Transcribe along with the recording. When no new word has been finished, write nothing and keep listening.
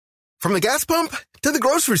From the gas pump to the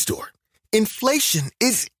grocery store, inflation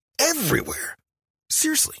is everywhere.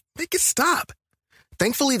 Seriously, make it stop.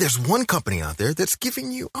 Thankfully, there's one company out there that's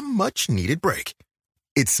giving you a much-needed break.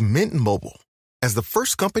 It's Mint Mobile. As the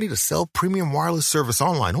first company to sell premium wireless service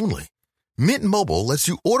online only, Mint Mobile lets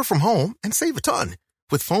you order from home and save a ton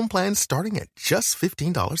with phone plans starting at just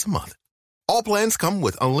 $15 a month. All plans come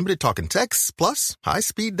with unlimited talk and text, plus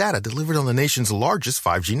high-speed data delivered on the nation's largest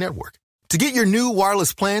 5G network. To get your new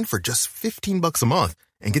wireless plan for just $15 a month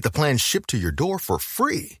and get the plan shipped to your door for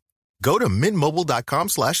free, go to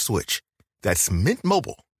mintmobile.com/switch. That's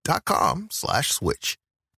mintmobile.com/switch.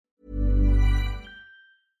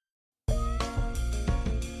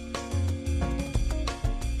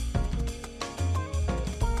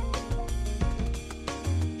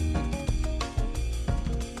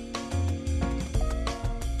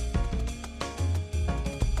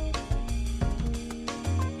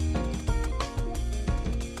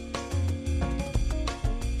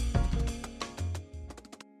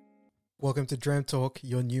 Welcome to Dram Talk,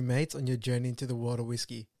 your new mates on your journey into the world of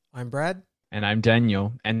whiskey. I'm Brad. And I'm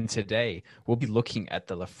Daniel. And today we'll be looking at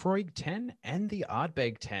the Laphroaig 10 and the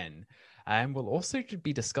Ardbeg 10. And we'll also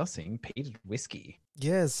be discussing peated whiskey.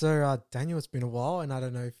 Yeah, so Daniel, it's been a while, and I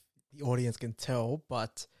don't know if the audience can tell,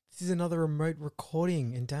 but this is another remote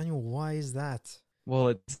recording. And Daniel, why is that? Well,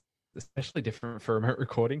 it's especially different for remote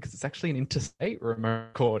recording because it's actually an interstate remote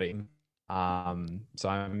recording. So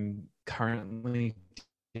I'm currently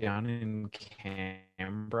down in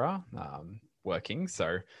Canberra working,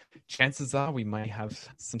 so chances are we may have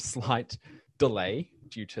some slight delay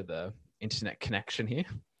due to the internet connection here.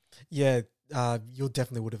 Yeah, you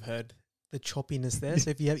definitely would have heard the choppiness there.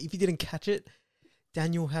 So if you didn't catch it,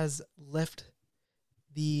 Daniel has left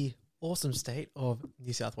the awesome state of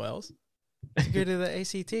New South Wales to go to the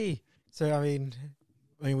ACT. So I mean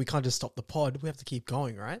we can't just stop the pod. We have to keep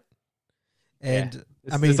going, right? And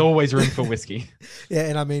yeah, there's always room for whiskey. Yeah,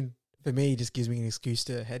 and I mean, for me, it just gives me an excuse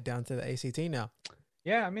to head down to the ACT now.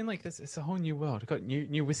 Yeah, I mean, like, it's a whole new world. I've got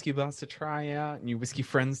new whiskey bars to try out, new whiskey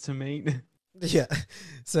friends to meet. Yeah.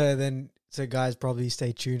 So guys, probably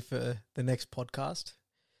stay tuned for the next podcast.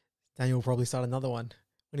 Daniel will probably start another one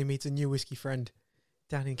when he meets a new whiskey friend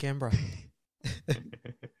down in Canberra.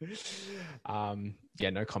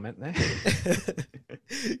 Yeah, no comment there.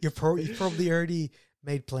 You've probably already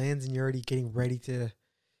made plans and you're already getting ready to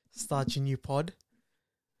start your new pod.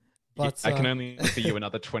 But I can only for you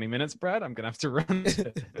another 20 minutes, Brad. I'm going to have to run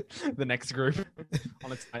to the next group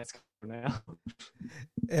on a tight schedule now.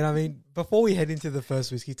 And I mean, before we head into the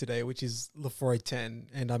first whiskey today, which is Laphroaig 10,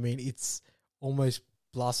 and I mean, it's almost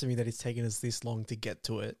blasphemy that it's taken us this long to get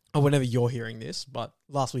to it, or whenever you're hearing this, but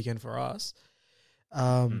last weekend for us,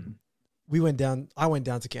 I went down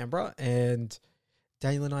to Canberra, and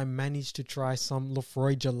Daniel and I managed to try some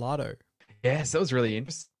Laphroaig gelato. Yes, that was really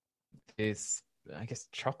interesting. This, I guess,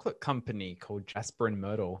 chocolate company called Jasper and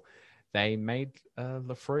Myrtle, they made a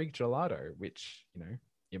Laphroaig gelato, which,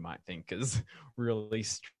 you might think is really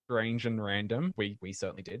strange and random. We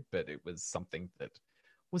certainly did, but it was something that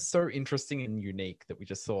was so interesting and unique that we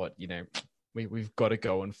just thought, we've got to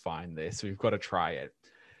go and find this. We've got to try it.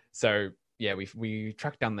 So yeah, we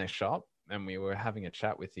tracked down their shop and we were having a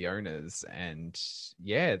chat with the owners, and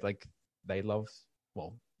yeah, like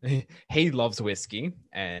he loves whiskey,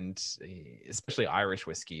 and especially Irish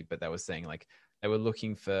whiskey, but they were saying like they were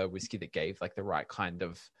looking for whiskey that gave like the right kind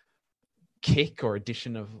of kick or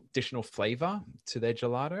additional flavor to their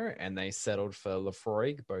gelato, and they settled for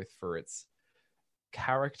Laphroaig, both for its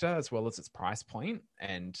character as well as its price point.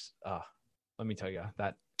 And let me tell you,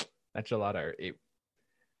 that gelato, it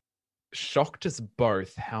shocked us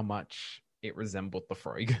both how much it resembled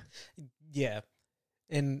Laphroaig. Yeah.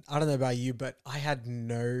 And I don't know about you, but I had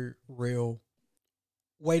no real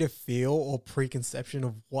way to feel or preconception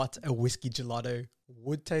of what a whiskey gelato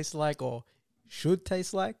would taste like or should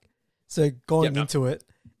taste like. So going into it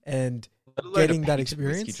and getting that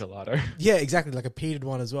experience. Whiskey gelato. Yeah, exactly. Like a peated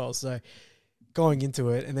one as well. So going into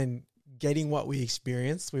it and then getting what we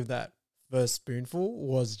experienced with that first spoonful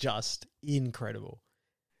was just incredible.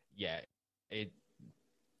 Yeah, it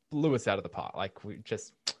blew us out of the park. Like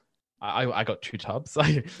I got 2 tubs.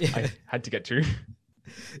 I had to get 2.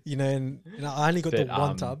 And I only got the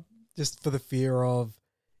one tub just for the fear of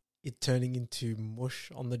it turning into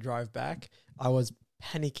mush on the drive back. I was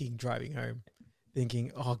panicking driving home,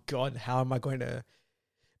 thinking, oh God, how am I going to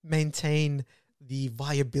maintain the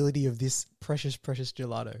viability of this precious, precious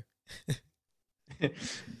gelato?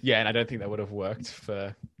 Yeah, and I don't think that would have worked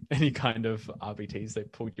for any kind of RBTs. They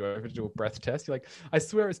pulled you over to do a breath test. You're like, I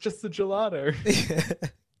swear it's just the gelato.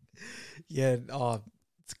 Yeah,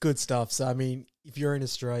 it's good stuff. So, I mean, if you're in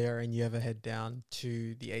Australia and you ever head down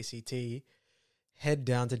to the ACT, head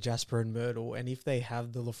down to Jasper and Myrtle, and if they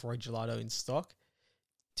have the Lefroy gelato in stock,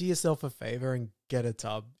 do yourself a favor and get a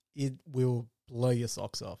tub. It will blow your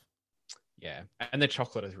socks off. Yeah, and the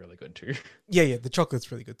chocolate is really good too. Yeah, the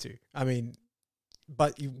chocolate's really good too. I mean,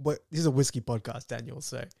 but this is a whiskey podcast, Daniel,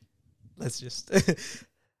 so let's just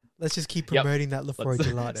keep promoting that Lefroy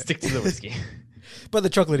gelato. Stick to the whiskey. But the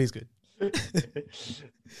chocolate is good. Let's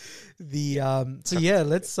that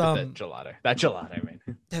gelato, man.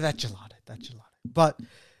 Yeah, that gelato. But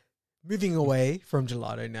moving away from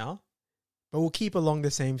gelato now, but we'll keep along the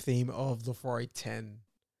same theme of Lefroy 10.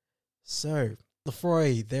 So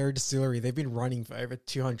Lefroy, they're a distillery. They've been running for over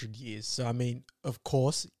 200 years. So I mean, of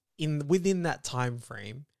course, within that time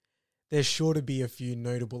frame, there's sure to be a few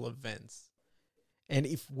notable events. And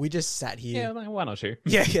if we just sat here, yeah, like one or two.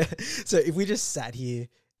 yeah. So if we just sat here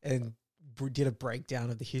and did a breakdown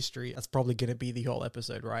of the history, that's probably going to be the whole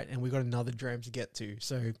episode, right? And we got another dram to get to.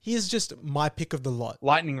 So here's just my pick of the lot.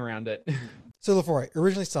 Lightning around it. So Lefroy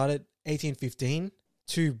originally started 1815.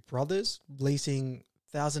 Two brothers leasing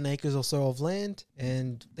 1,000 acres or so of land,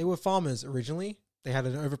 and they were farmers originally. They had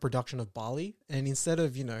an overproduction of barley, and instead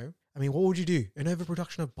of, what would you do? An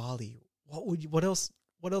overproduction of barley. What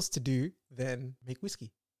else to do than make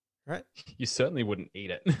whiskey, right? You certainly wouldn't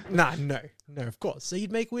eat it. No, of course. So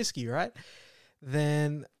you'd make whiskey, right?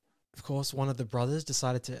 Then, of course, one of the brothers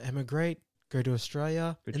decided to emigrate, go to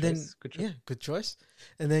Australia. Good choice. Yeah, good choice.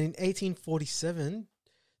 And then in 1847,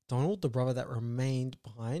 Donald, the brother that remained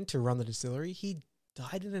behind to run the distillery, he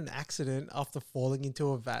died in an accident after falling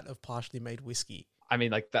into a vat of partially made whiskey. I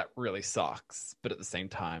mean, like, that really sucks. But at the same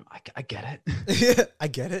time, I get it. Yeah, I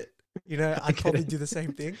get it. I'd probably do the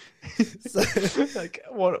same thing. So,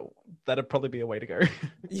 that'd probably be a way to go.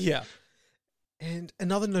 Yeah. And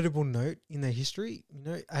another notable note in their history,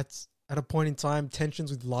 at a point in time, tensions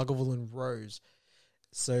with Lagavulin rose.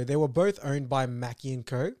 So they were both owned by Mackey &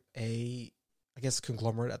 Co.,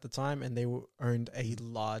 conglomerate at the time, and they owned a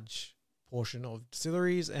large portion of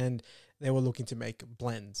distilleries, and they were looking to make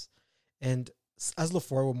blends. And as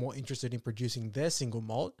Lefroy were more interested in producing their single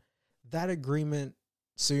malt, that agreement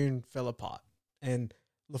soon fell apart, and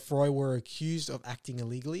Lefroy were accused of acting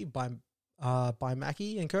illegally by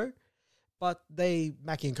Mackey & Co., but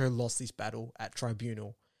Mackey & Co. lost this battle at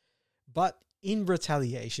tribunal. But in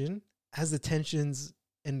retaliation, as the tensions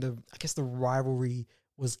and the rivalry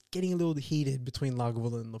was getting a little heated between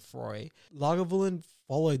Lagavulin and Lefroy, Lagavulin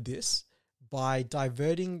followed this by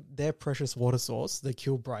diverting their precious water source, the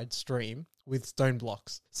Kilbride stream, with stone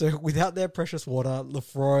blocks. So without their precious water,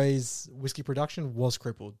 Lefroy's whiskey production was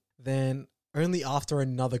crippled. Then only after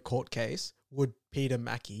another court case would Peter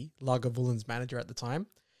Mackey, Lagavulin's manager at the time,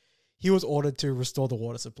 he was ordered to restore the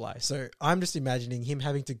water supply. So I'm just imagining him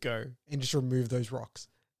having to go and just remove those rocks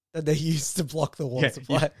that they used to block the water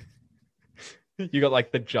supply. You got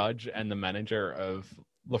like the judge and the manager of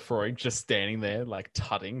Lefroy just standing there, like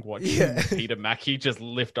tutting, watching Peter Mackey just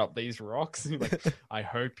lift up these rocks. Like, I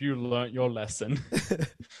hope you learnt your lesson.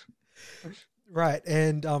 Right.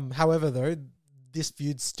 And however, though, this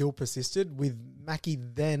feud still persisted, with Mackey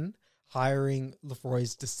then hiring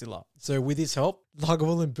Lefroy's distiller. So with his help,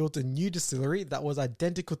 Lagavulin built a new distillery that was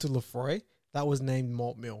identical to Lefroy, that was named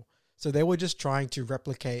Malt Mill. So they were just trying to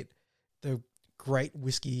replicate the great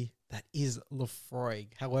whiskey that is Lefroy.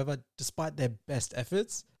 However, despite their best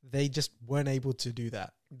efforts, they just weren't able to do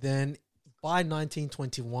that. Then by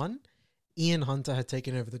 1921, Ian Hunter had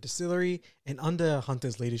taken over the distillery, and under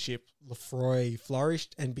Hunter's leadership, Lefroy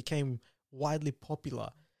flourished and became widely popular.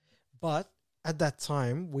 But at that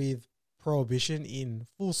time, with Prohibition in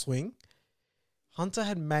full swing, Hunter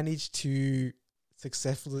had managed to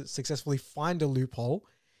successfully find a loophole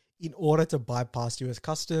in order to bypass US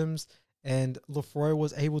customs, and Lefroy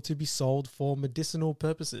was able to be sold for medicinal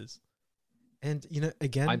purposes. And,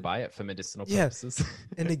 again, I buy it for medicinal purposes.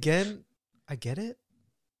 And again, I get it.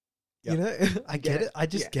 Yep. I get it. I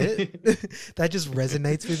just get it. That just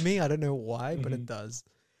resonates with me. I don't know why, but it does.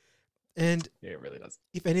 And yeah, it really does.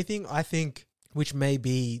 If anything, I think, which may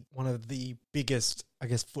be one of the biggest,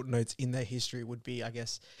 footnotes in their history would be, in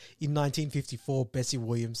 1954, Bessie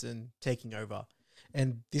Williamson taking over.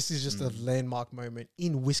 And this is just a landmark moment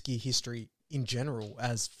in whiskey history in general,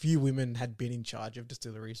 as few women had been in charge of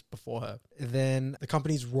distilleries before her. Then the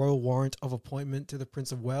company's royal warrant of appointment to the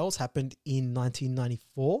Prince of Wales happened in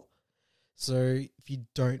 1994. So if you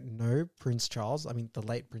don't know, Prince Charles, the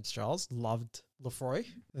late Prince Charles, loved Lefroy.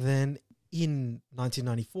 Then in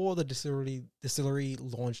 1994, the distillery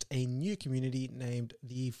launched a new community named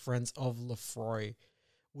the Friends of Lefroy,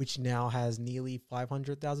 which now has nearly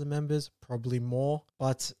 500,000 members, probably more.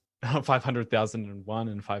 But 500,001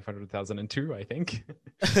 and 500,002, I think.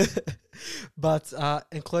 But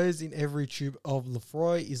enclosed in every tube of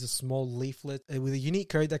Lefroy is a small leaflet with a unique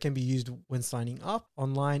code that can be used when signing up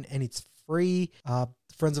online, and it's free.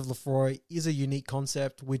 Friends of Lefroy is a unique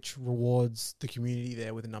concept which rewards the community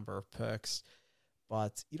there with a number of perks.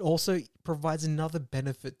 But it also provides another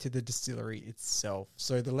benefit to the distillery itself.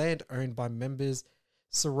 So the land owned by members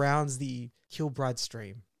surrounds the Kilbride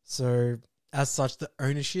stream. So as such, the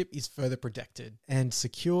ownership is further protected and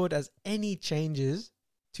secured, as any changes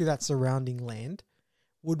to that surrounding land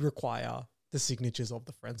would require the signatures of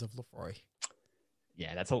the Friends of Lefroy.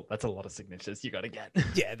 Yeah, that's a lot of signatures you got to get.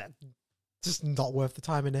 Yeah, that's just not worth the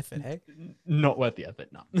time and effort, hey? Not worth the effort,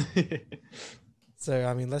 no. So,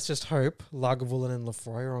 I mean, let's just hope Lagavulin and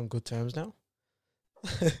Lefroy are on good terms now.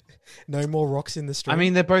 No more rocks in the street. I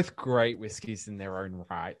mean, they're both great whiskies in their own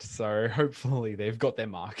right. So hopefully they've got their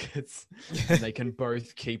markets and they can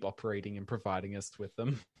both keep operating and providing us with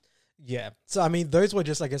them. Yeah. So, I mean, those were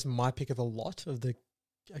just, I guess, my pick of the lot of the,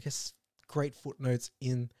 I guess, great footnotes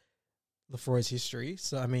in Lefroy's history.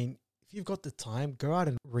 So, I mean, if you've got the time, go out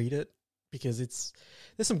and read it, because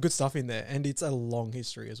there's some good stuff in there, and it's a long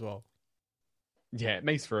history as well. Yeah, it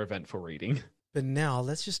makes for eventful reading. But now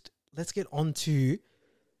let's get on to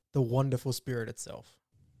the wonderful spirit itself.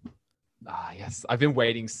 Ah, yes. I've been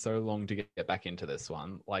waiting so long to get back into this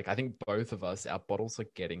one. Like, I think both of us, our bottles are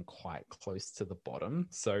getting quite close to the bottom.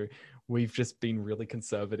 So we've just been really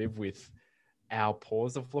conservative with our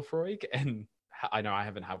pours of Lefroy. And I know I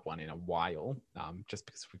haven't had one in a while, just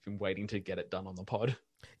because we've been waiting to get it done on the pod.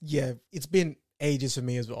 Yeah, it's been ages for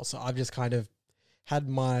me as well. So I've just kind of had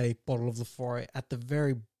my bottle of Lefroy at the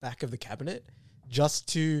very back of the cabinet just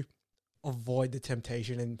to avoid the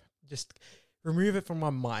temptation and just remove it from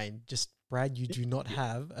my mind. Just, Brad, you do not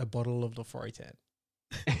have a bottle of Lefroy 10.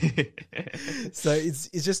 So it's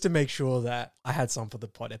just to make sure that I had some for the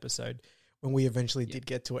pod episode when we eventually did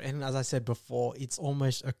get to it. And as I said before, it's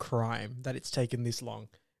almost a crime that it's taken this long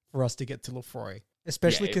for us to get to Lefroy.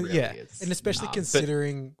 Especially, and especially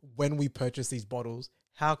considering when we purchased these bottles,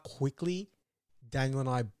 how quickly Daniel and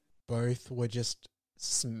I both were just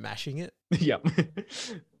smashing it. Yep.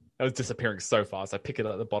 I was disappearing so fast. I pick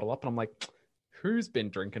the bottle up and I'm like, who's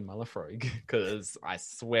been drinking my Lefroy? Because I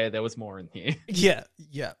swear there was more in here. Yeah.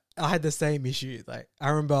 I had the same issue. Like, I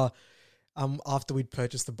remember after we'd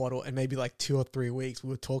purchased the bottle and maybe like 2 or 3 weeks,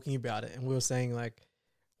 we were talking about it and we were saying like,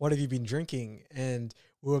 what have you been drinking? And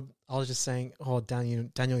I was just saying, oh, Daniel,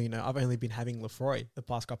 you know, I've only been having Lefroy the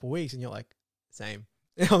past couple of weeks. And you're like, same.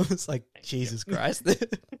 And I was like, Jesus Christ.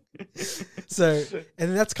 So,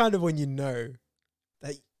 and that's kind of when you know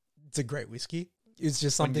that it's a great whiskey. It's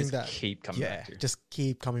just something that keep coming back to. Just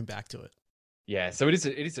keep coming back to it. Yeah, so it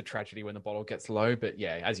is a tragedy when the bottle gets low, but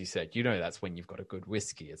yeah, as you said, you know that's when you've got a good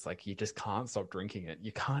whiskey. It's like you just can't stop drinking it.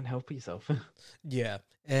 You can't help yourself. Yeah,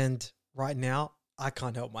 and right now I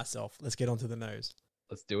can't help myself. Let's get onto the nose.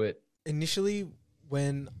 Let's do it. Initially,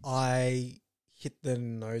 when I hit the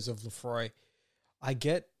nose of Lefroy, I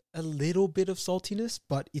get a little bit of saltiness,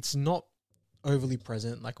 but it's not overly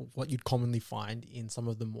present like what you'd commonly find in some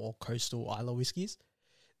of the more coastal Islay whiskies.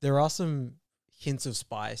 There are some hints of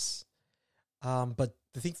spice, but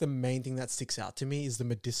I think the main thing that sticks out to me is the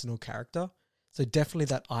medicinal character. So definitely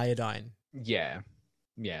that iodine. Yeah,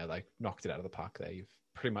 like knocked it out of the park there. You've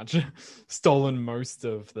pretty much stolen most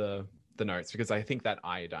of the notes, because I think that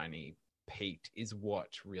iodine-y peat is what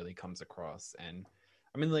really comes across. And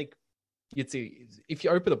I mean, like, you'd see if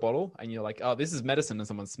you open the bottle and you're like, oh, this is medicine, and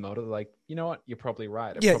someone smelled it, like, you know what? You're probably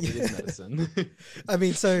right. It probably is medicine. I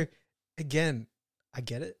mean, so again, I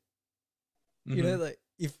get it. You know, like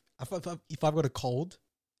if I've got a cold,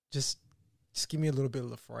 just give me a little bit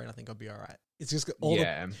of Lefroy and I think I'll be all right. It's just got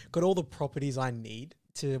all the properties I need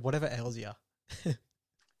to whatever ails you.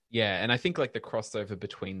 Yeah, and I think like the crossover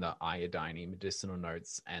between the iodine medicinal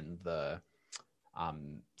notes and the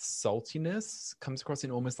saltiness comes across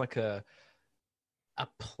in almost like a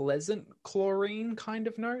pleasant chlorine kind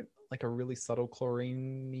of note, like a really subtle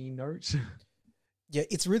chlorine-y note. Yeah,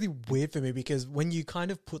 it's really weird for me because when you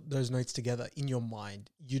kind of put those notes together in your mind,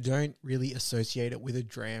 you don't really associate it with a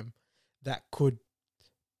dram that could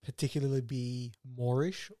particularly be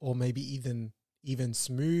moreish or maybe even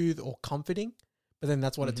smooth or comforting. But then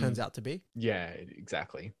that's what it turns out to be. Yeah,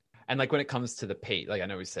 exactly. And like when it comes to the peat, like I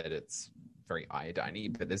know we said it's very iodine-y,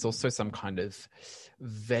 but there's also some kind of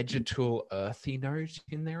vegetal earthy note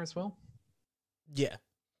in there as well. Yeah.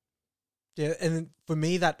 Yeah, and for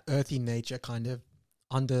me, that earthy nature kind of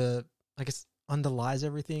underlies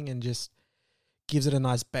everything and just gives it a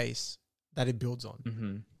nice base that it builds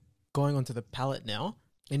on. Going on to the palate now.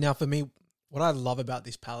 And now for me, what I love about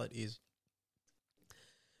this palette is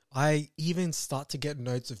I even start to get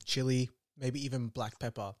notes of chili, maybe even black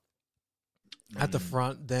pepper at the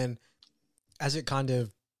front. Then as it kind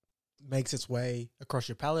of makes its way across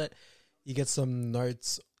your palate, you get some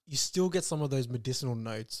notes. You still get some of those medicinal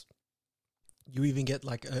notes. You even get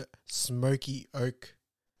like a smoky oak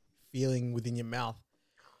feeling within your mouth.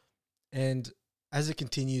 And as it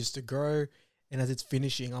continues to grow and as it's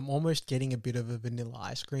finishing, I'm almost getting a bit of a vanilla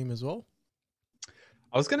ice cream as well.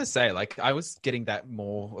 I was going to say, like, I was getting that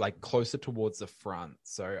more like closer towards the front.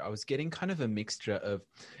 So I was getting kind of a mixture of,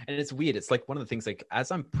 and it's weird. It's like one of the things, like,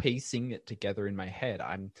 as I'm piecing it together in my head,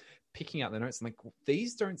 I'm picking out the notes. I'm like,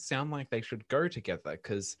 these don't sound like they should go together,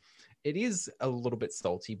 because it is a little bit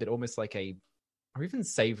salty, but almost like or even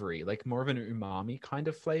savory, like more of an umami kind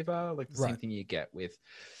of flavor, like the same thing you get with,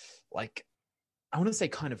 like, I want to say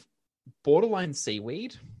kind of borderline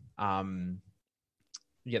seaweed.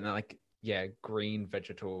 Green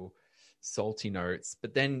vegetal salty notes,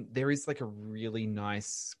 but then there is like a really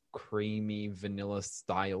nice creamy vanilla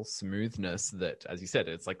style smoothness that, as you said,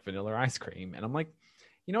 it's like vanilla ice cream. And I'm like,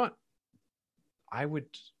 you know what, I would,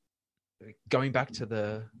 going back to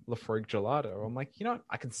the Lafroig gelato, I'm like, you know what,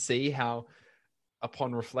 I can see how,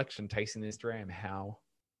 upon reflection, tasting this dram, how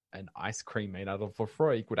an ice cream made out of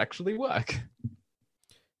Lafroig would actually work.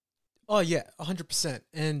 Oh yeah, 100%.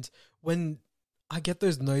 And when I get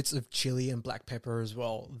those notes of chili and black pepper as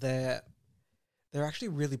well, they're actually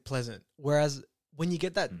really pleasant. Whereas when you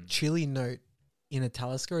get that chili note in a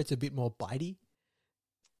Talisker, it's a bit more bitey.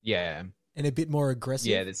 Yeah. And a bit more aggressive.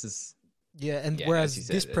 Yeah, this is... Yeah, and whereas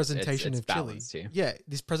said, this presentation it's of chili... here. Yeah,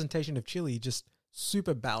 this presentation of chili just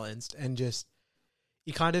super balanced and just...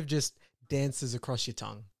 It kind of just dances across your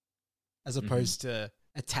tongue as opposed to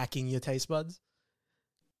attacking your taste buds.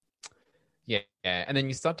 Yeah, and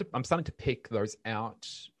then I'm starting to pick those out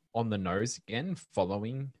on the nose again,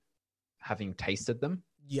 following having tasted them.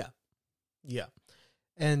 Yeah.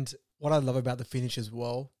 And what I love about the finish as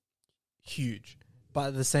well, huge, but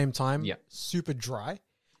at the same time, super dry.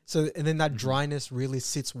 So, and then that dryness really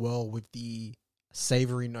sits well with the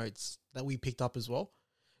savory notes that we picked up as well.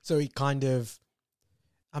 So it kind of,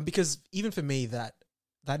 because even for me, that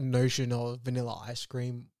notion of vanilla ice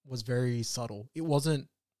cream was very subtle. It wasn't,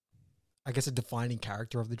 I guess, a defining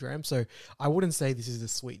character of the dram. So I wouldn't say this is a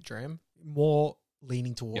sweet dram, more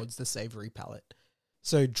leaning towards the savory palette.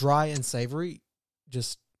 So dry and savory,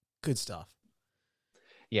 just good stuff.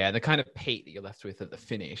 Yeah, the kind of peat that you're left with at the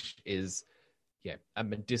finish is, a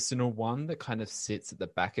medicinal one that kind of sits at the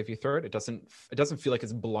back of your throat. It doesn't feel like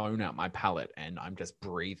it's blown out my palate and I'm just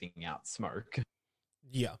breathing out smoke.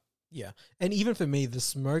 Yeah. And even for me, the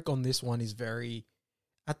smoke on this one is very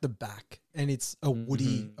at the back, and it's a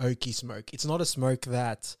woody, oaky smoke. It's not a smoke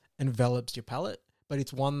that envelops your palate, but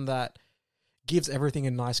it's one that gives everything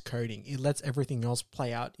a nice coating. It lets everything else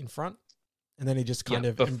play out in front, and then it just kind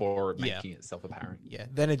of... Before making itself apparent. Yeah,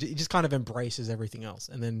 then it just kind of embraces everything else,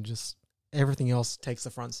 and then just everything else takes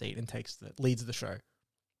the front seat and leads the show.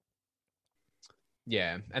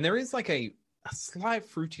 Yeah, and there is like a slight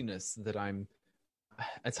fruitiness that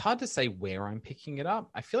it's hard to say where I'm picking it up.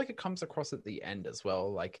 I feel like it comes across at the end as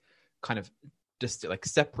well, like kind of just like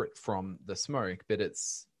separate from the smoke, but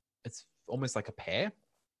it's almost like a pear.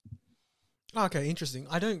 Okay, interesting.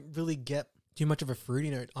 I don't really get too much of a fruity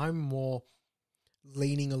note. I'm more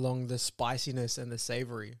leaning along the spiciness and the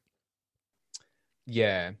savory.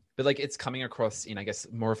 Yeah, but like it's coming across in, I guess,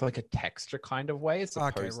 more of like a texture kind of way as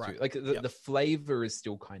opposed to like the flavor is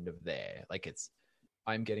still kind of there. Like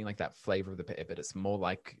I'm getting like that flavor of the pear, but it's more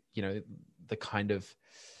like, the kind of,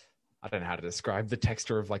 I don't know how to describe the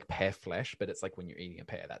texture of like pear flesh, but it's like when you're eating a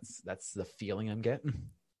pear, that's the feeling I'm getting. Do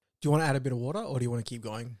you want to add a bit of water or do you want to keep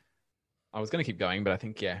going? I was going to keep going, but I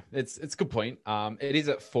think, it's a good point. It is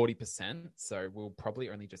at 40%, so we'll probably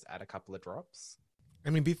only just add a couple of drops. I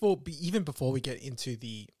mean, even before we get into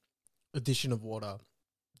the addition of water,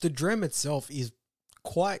 the dram itself is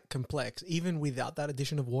quite complex, even without that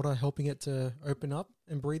addition of water helping it to open up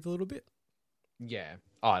and breathe a little bit. Yeah.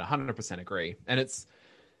 Oh, I 100% agree. And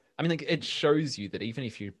it shows you that even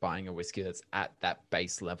if you're buying a whiskey that's at that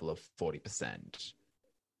base level of 40%,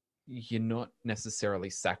 you're not necessarily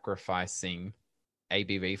sacrificing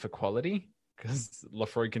ABV for quality, because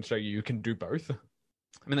Lafroig can show you can do both.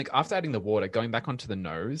 I mean, like after adding the water, going back onto the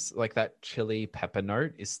nose, like that chili pepper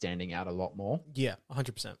note is standing out a lot more. Yeah,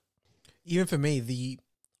 100%. Even for me, the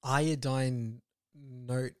iodine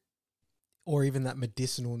note or even that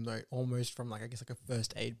medicinal note almost from like, I guess like a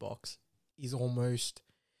first aid box is almost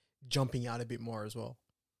jumping out a bit more as well.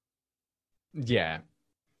 Yeah.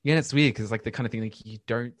 Yeah, it's weird because like the kind of thing like you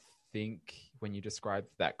don't think when you describe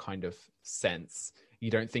that kind of sense.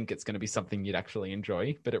 You don't think it's going to be something you'd actually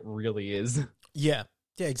enjoy, but it really is. Yeah,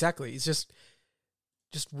 exactly. It's just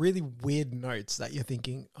really weird notes that you're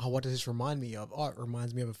thinking, oh, what does this remind me of? Oh, it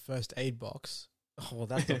reminds me of a first aid box. Oh, well,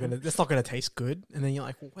 that's not gonna taste good. And then you're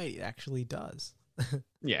like, wait, it actually does.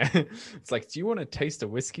 Yeah. It's like, do you want to taste a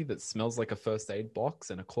whiskey that smells like a first aid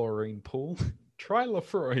box and a chlorine pool? Try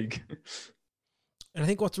Lafroig. And I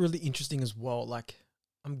think what's really interesting as well, like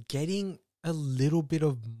I'm getting a little bit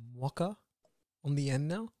of mocha on the end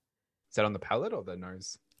now. Is that on the palate or the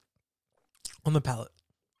nose? On the palate.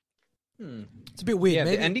 It's a bit weird. Yeah,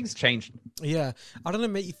 maybe, the ending's changed. Yeah. I don't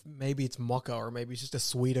know, maybe it's mocha or maybe it's just a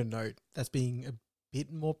sweeter note that's being a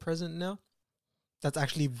bit more present now. That's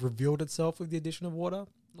actually revealed itself with the addition of water.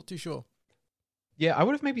 Not too sure. Yeah, I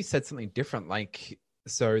would have maybe said something different, like,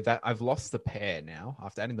 so that I've lost the pear now.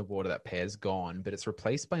 After adding the water, that pear's gone, but it's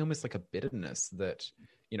replaced by almost like a bitterness that,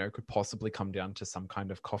 you know, could possibly come down to some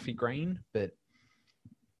kind of coffee grain, but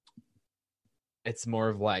it's more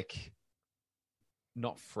of like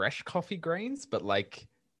not fresh coffee grains, but like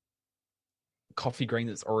coffee grain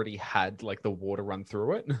that's already had like the water run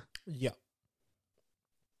through it. Yeah.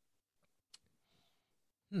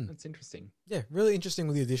 That's interesting. Yeah, really interesting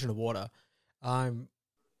with the addition of water.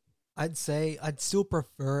 I'd say I'd still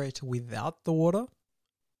prefer it without the water.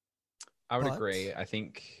 I would agree. I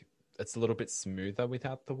think it's a little bit smoother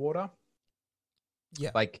without the water.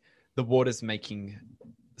 Yeah. Like the water's making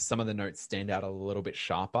some of the notes stand out a little bit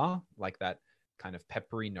sharper. Like that kind of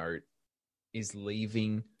peppery note is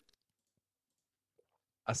leaving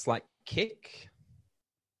a slight kick.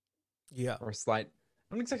 Yeah. Or a slight,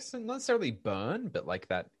 not necessarily burn, but like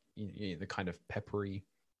that, the kind of peppery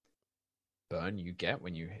burn you get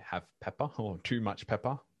when you have pepper or too much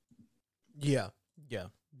pepper. Yeah.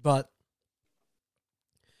 But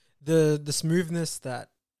the smoothness that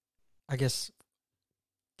I guess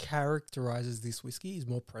characterizes this whiskey is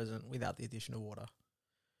more present without the addition of water.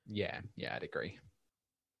 Yeah, I'd agree.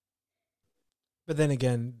 But then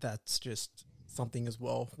again, that's just something as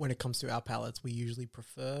well. When it comes to our palates, we usually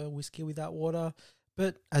prefer whiskey without water.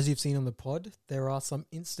 But as you've seen on the pod, there are some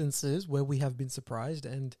instances where we have been surprised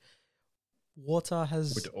and water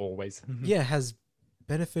has... Would always. has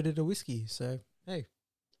benefited a whiskey. So, hey,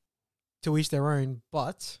 to each their own.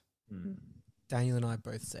 But Daniel and I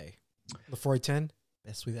both say Lafroy 10,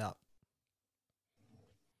 best without.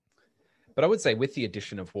 But I would say with the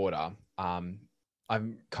addition of water, I'm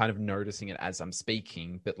kind of noticing it as I'm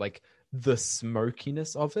speaking, but like the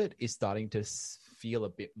smokiness of it is starting to feel a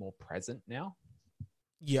bit more present now.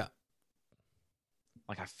 Yeah.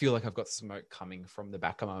 Like I feel like I've got smoke coming from the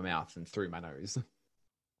back of my mouth and through my nose.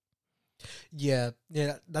 Yeah,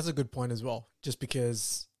 that's a good point as well. Just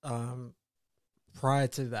because prior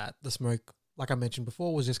to that, the smoke, like I mentioned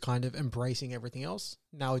before, was just kind of embracing everything else.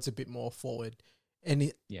 Now it's a bit more forward.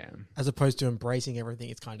 And as opposed to embracing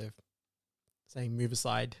everything, it's kind of saying, move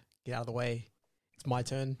aside, get out of the way. It's my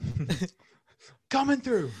turn. Coming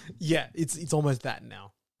through. Yeah, it's almost that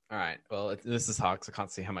now. All right. Well, this is hard because I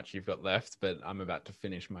can't see how much you've got left, but I'm about to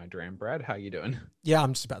finish my dram. Brad, how you doing? Yeah,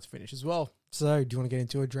 I'm just about to finish as well. So, do you want to get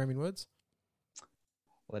into a dram in words?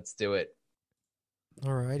 Let's do it.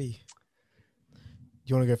 Alrighty. Do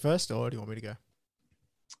you want to go first, or do you want me to go?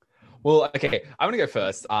 Well, okay. I'm going to go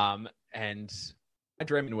first. And my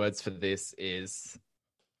dram in words for this is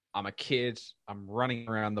I'm a kid. I'm running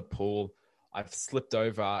around the pool. I've slipped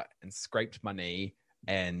over and scraped my knee,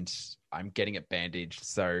 and I'm getting it bandaged.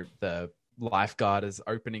 So the lifeguard is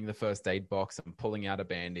opening the first aid box and pulling out a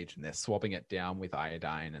bandage, and they're swabbing it down with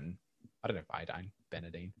iodine and I don't know if iodine,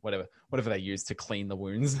 Benadine, whatever they use to clean the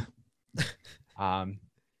wounds. And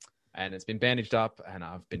it's been bandaged up, and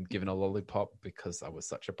I've been given a lollipop because I was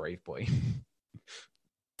such a brave boy.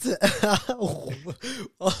 I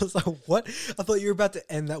was like, what? I thought you were about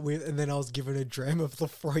to end that with, and then I was given a dram of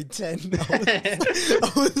Lafroy 10.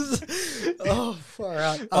 Far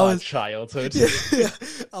out. I was childhood. Yeah,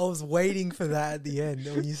 I was waiting for that at the end.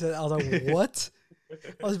 When you said, I was like, what?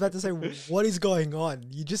 I was about to say, what is going on?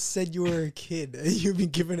 You just said you were a kid and you've been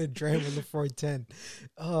given a dram of Lafroy 10.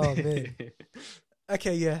 Oh, man.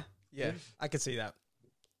 Okay, yeah. I can see that.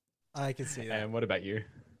 And what about you?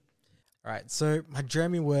 All right, so my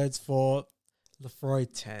German words for Lafroy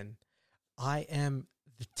 10. I am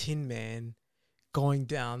the Tin Man going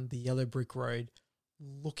down the yellow brick road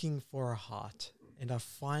looking for a heart, and I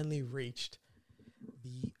finally reached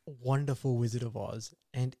the wonderful Wizard of Oz,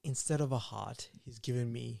 and instead of a heart, he's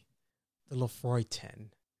given me the Lafroy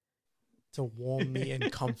 10 to warm me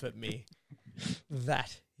and comfort me.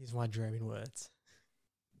 That is my German words.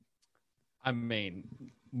 I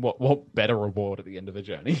mean, what better reward at the end of the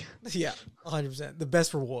journey? Yeah, 100%. The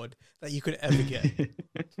best reward that you could ever get.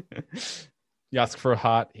 You ask for a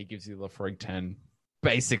heart, he gives you Lafroig 10.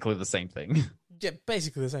 Basically the same thing. Yeah,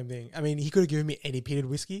 basically the same thing. I mean, he could have given me any peated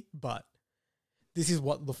whiskey, but this is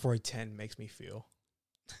what Lafroy 10 makes me feel.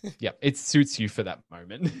 Yeah, it suits you for that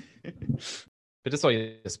moment. But just while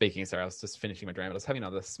you're speaking, sorry, I was just finishing my dram, but I was having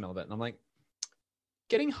another smell of it, and I'm like,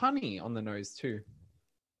 getting honey on the nose too.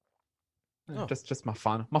 Oh. Just my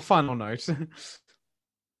final note.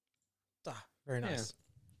 Very nice.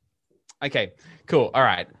 Yeah. Okay, cool. All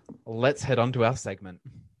right, let's head on to our segment.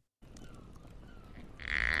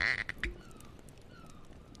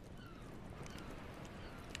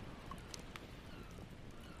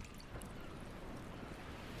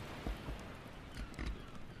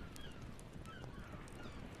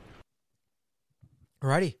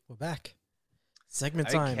 Alrighty, we're back. Segment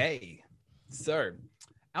time. Okay, so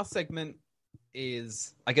our segment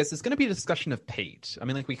is, I guess, it's going to be a discussion of peat. I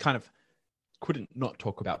mean, like, we kind of couldn't not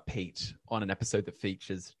talk about peat on an episode that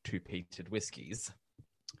features 2 peated whiskies.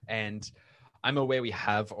 And I'm aware we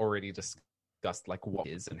have already discussed like what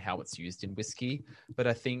it is and how it's used in whiskey, but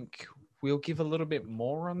I think we'll give a little bit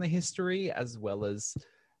more on the history as well as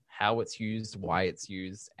how it's used, why it's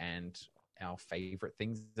used, and our favorite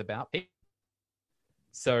things about peat.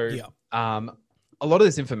 So, a lot of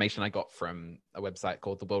this information I got from a website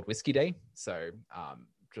called the World Whiskey Day. So,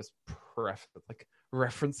 just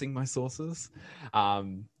referencing my sources.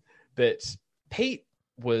 But peat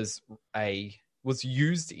was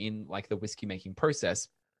used in like the whiskey making process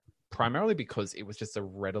primarily because it was just a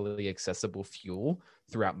readily accessible fuel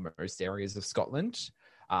throughout most areas of Scotland.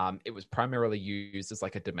 It was primarily used as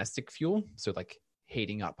like a domestic fuel, so like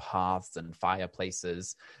heating up hearths and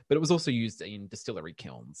fireplaces, but it was also used in distillery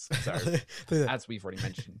kilns. So, as we've already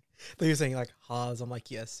mentioned. They were saying like hearths. I'm like,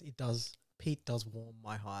 yes, it does. Peat does warm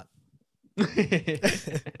my heart.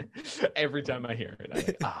 Every time I hear it, I'm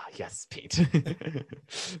like, yes, peat.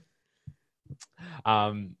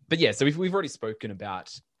 But yeah, so we've already spoken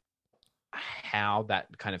about how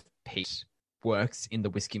that kind of peat works in the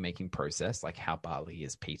whiskey making process, like how barley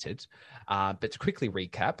is peated. But to quickly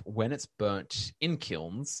recap, when it's burnt in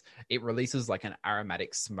kilns, it releases like an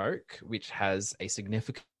aromatic smoke, which has a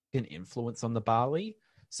significant influence on the barley.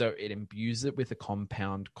 So it imbues it with a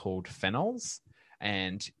compound called phenols.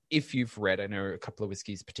 And if you've read, I know a couple of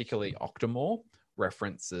whiskeys, particularly Octomore,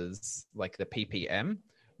 references like the ppm,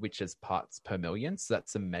 which is parts per million. So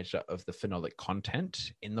that's a measure of the phenolic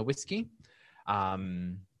content in the whiskey.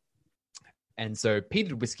 And so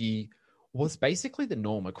peated whiskey was basically the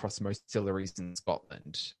norm across most distilleries in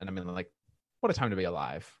Scotland. And I mean, like, what a time to be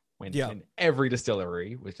alive when every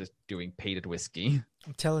distillery was just doing peated whiskey.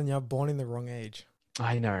 I'm telling you, I'm born in the wrong age.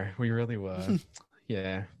 I know, we really were.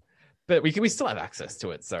 Yeah. But we still have access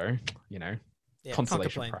to it. So,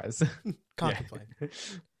 consolation prize. Can't complain.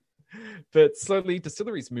 But slowly,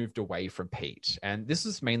 distilleries moved away from peat. And this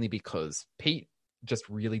was mainly because peat just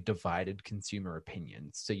really divided consumer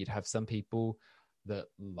opinions. So you'd have some people that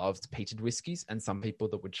loved peated whiskies and some people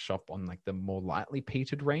that would shop on like the more lightly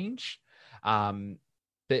peated range.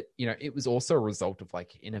 But, it was also a result of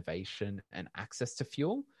like innovation and access to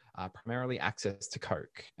fuel, primarily access to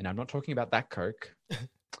Coke. And I'm not talking about that Coke,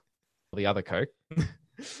 the other Coke.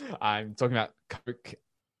 I'm talking about Coke,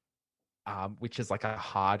 which is like a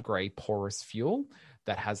hard gray porous fuel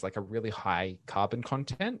that has like a really high carbon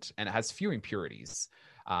content and it has few impurities,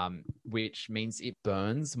 which means it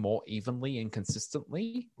burns more evenly and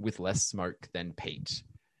consistently with less smoke than peat.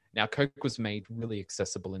 Now, Coke was made really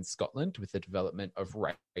accessible in Scotland with the development of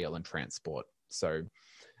rail and transport. So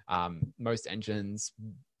most engines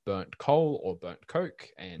burnt coal or burnt Coke,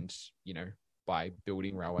 and, by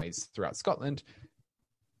building railways throughout Scotland,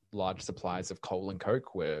 large supplies of coal and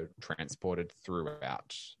Coke were transported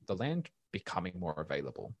throughout the land, becoming more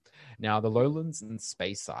available. Now, the Lowlands and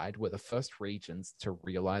Speyside were the first regions to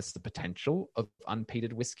realize the potential of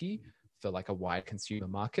unpeated whiskey for like a wide consumer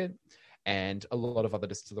market, and a lot of other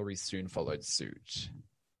distilleries soon followed suit.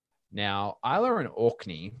 Now, Islay and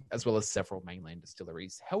Orkney, as well as several mainland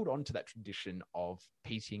distilleries, held on to that tradition of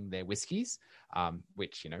peating their whiskies,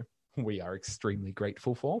 which, we are extremely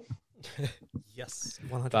grateful for. Yes,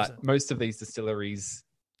 100%. But most of these distilleries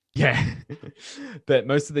used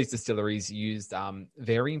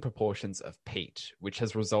varying proportions of peat, which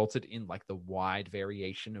has resulted in like the wide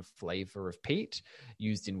variation of flavor of peat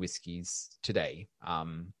used in whiskies today.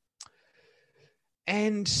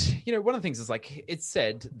 And, one of the things is like, it's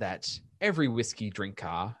said that every whiskey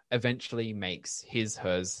drinker eventually makes his,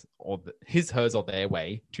 hers, or their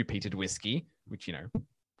way to peated whiskey, which,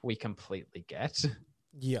 we completely get.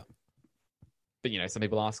 Yeah. But, some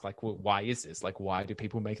people ask, like, well, why is this? Like, why do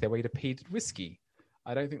people make their way to peated whiskey?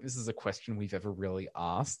 I don't think this is a question we've ever really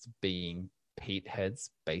asked, being peat heads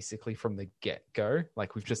basically from the get-go.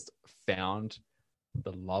 Like, we've just found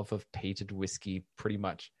the love of peated whiskey pretty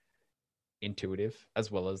much intuitive, as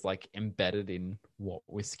well as like embedded in what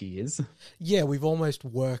whiskey is. Yeah, we've almost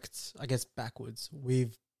worked, I guess, backwards. We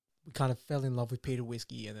kind of fell in love with peated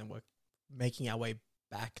whiskey, and then we're making our way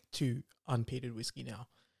back to unpeated whiskey now.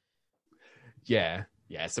 Yeah.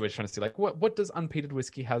 So we're trying to see, like, what does unpeated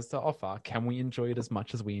whiskey has to offer? Can we enjoy it as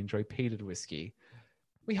much as we enjoy peated whiskey?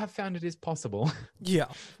 We have found it is possible. Yeah.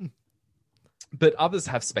 But others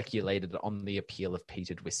have speculated on the appeal of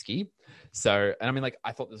peated whiskey. So, and I mean, like,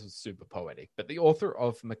 I thought this was super poetic, but the author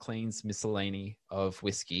of Maclean's Miscellany of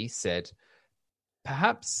Whiskey said,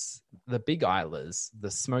 perhaps the Big Islers,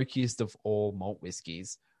 the smokiest of all malt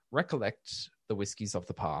whiskies, recollect the whiskies of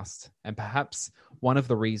the past, and perhaps one of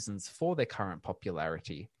the reasons for their current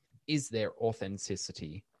popularity is their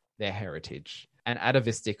authenticity, their heritage, an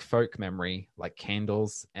atavistic folk memory like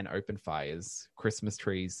candles and open fires, Christmas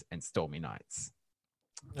trees, and stormy nights.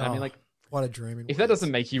 I mean, like, what a dream! If that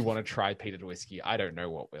doesn't make you want to try peated whiskey, I don't know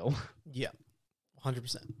what will. Yeah,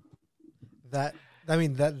 100%. That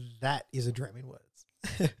is a dream in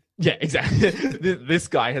words. Yeah, exactly. This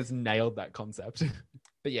guy has nailed that concept.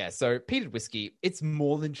 But yeah, so peated whiskey, it's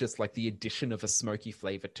more than just like the addition of a smoky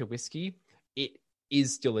flavor to whiskey. It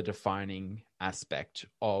is still a defining aspect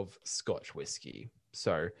of Scotch whiskey.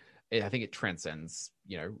 So I think it transcends,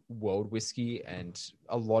 world whiskey. And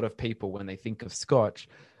a lot of people, when they think of Scotch,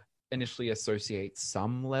 initially associate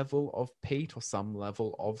some level of peat or some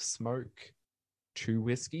level of smoke to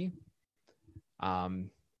whiskey,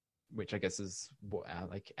 which I guess is what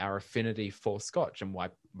our affinity for Scotch, and why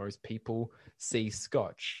most people see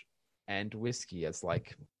Scotch and whiskey as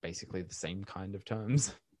like basically the same kind of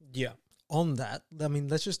terms. Yeah. On that, I mean,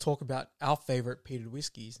 let's just talk about our favorite peated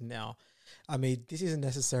whiskeys now. I mean, this isn't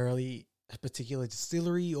necessarily a particular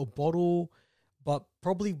distillery or bottle, but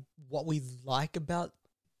probably what we like about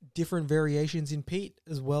different variations in peat,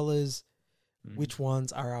 as well as which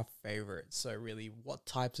ones are our favorites. So really, what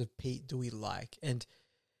types of peat do we like? And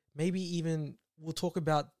maybe even we'll talk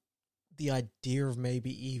about the idea of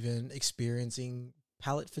maybe even experiencing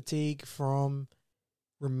palate fatigue from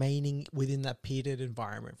remaining within that peated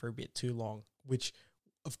environment for a bit too long, which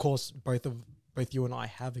of course both you and I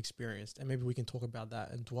have experienced, and maybe we can talk about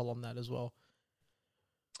that and dwell on that as well.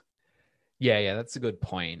 Yeah, that's a good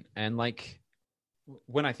point. And like,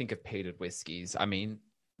 when I think of peated whiskies, I mean,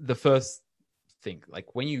 the first thing,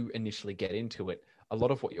 like when you initially get into it, a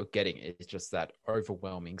lot of what you're getting is just that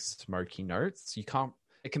overwhelming smoky notes.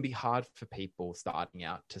 It can be hard for people starting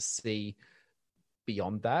out to see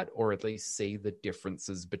beyond that, or at least see the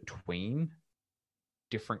differences between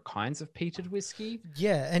different kinds of peated whiskey.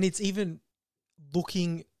 Yeah, and it's even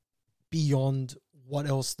looking beyond what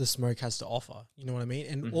else the smoke has to offer. You know what I mean?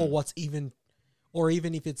 And or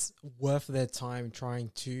even if it's worth their time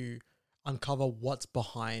trying to uncover what's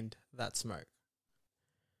behind that smoke.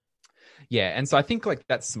 Yeah, and so I think like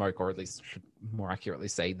that smoke, or at least should more accurately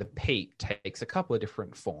say the peat, takes a couple of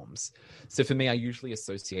different forms. So for me, I usually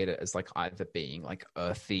associate it as like either being like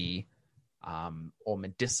earthy or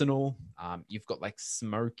medicinal. You've got like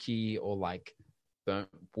smoky or like burnt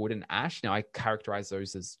wood and ash. Now I characterize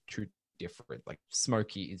those as two different. Like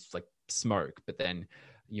smoky is like smoke, but then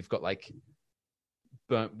you've got like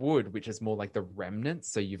burnt wood, which is more like the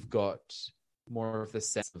remnants. So you've got more of the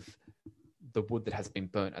sense of the wood that has been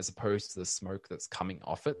burnt as opposed to the smoke that's coming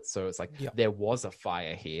off it. So it's like there was a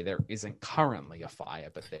fire here. There isn't currently a fire,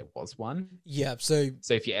 but there was one. Yeah. So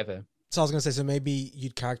if you ever... So I was going to say, so maybe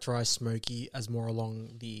you'd characterize smoky as more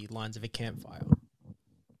along the lines of a campfire.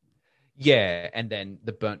 Yeah, and then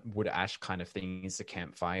the burnt wood ash kind of thing is a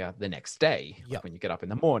campfire the next day. Like when you get up in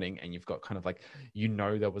the morning and you've got kind of like,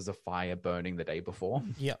 there was a fire burning the day before.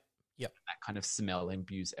 Yep. That kind of smell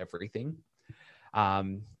imbues everything.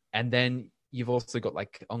 And then you've also got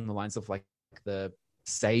like on the lines of like the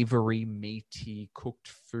savory, meaty, cooked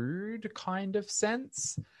food kind of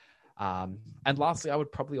sense. And lastly, I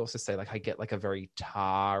would probably also say like I get like a very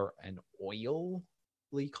tar and oily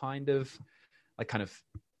kind of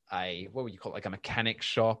what would you call it? Like a mechanic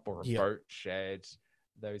shop or a boat shed,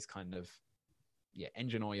 those kind of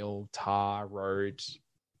engine oil, tar, road.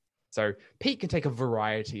 So peat can take a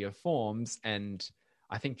variety of forms, and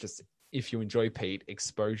I think just if you enjoy peat,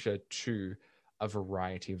 exposure to a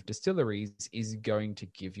variety of distilleries is going to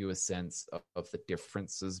give you a sense of the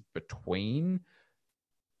differences between,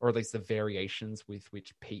 or at least the variations with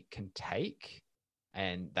which peat can take.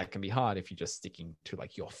 And that can be hard if you're just sticking to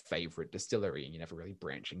like your favorite distillery and you're never really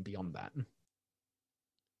branching beyond that.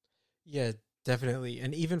 Yeah, definitely.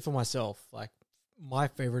 And even for myself, like my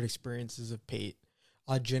favorite experiences of peat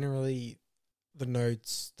are generally the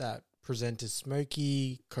notes that present as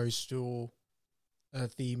smoky, coastal,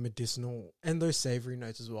 earthy, medicinal, and those savory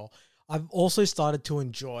notes as well. I've also started to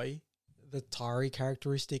enjoy the tarry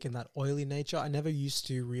characteristic and that oily nature. I never used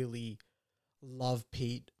to really love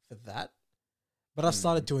peat for that, but I've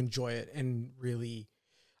started to enjoy it and really,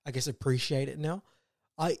 I guess, appreciate it now.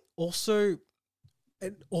 I also,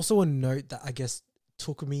 and also a note that I guess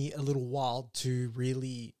took me a little while to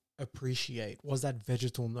really appreciate was that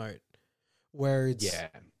vegetal note, where it's Yeah.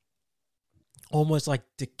 almost like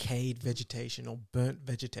decayed vegetation or burnt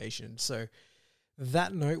vegetation. So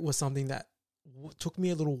that note was something that took me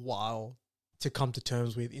a little while to come to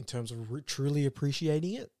terms with in terms of truly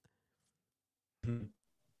appreciating it. Mhm.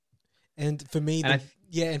 And for me, And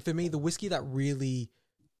the whiskey that really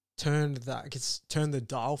turned the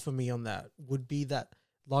dial for me on that would be that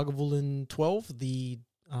Lagavulin 12, the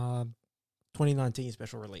 2019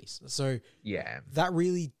 special release. So yeah. that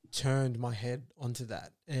really turned my head onto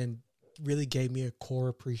that and really gave me a core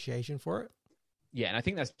appreciation for it. Yeah, and I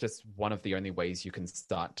think that's just one of the only ways you can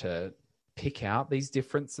start to pick out these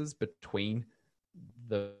differences between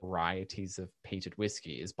the varieties of peated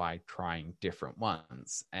whiskey is by trying different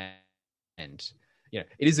ones. And it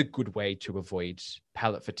is a good way to avoid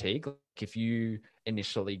palate fatigue. Like if you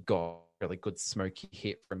initially got a really good smoky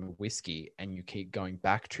hit from a whiskey and you keep going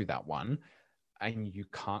back to that one and you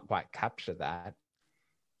can't quite capture that,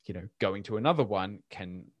 going to another one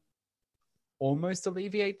can almost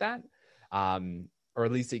alleviate that. Or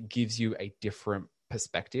at least it gives you a different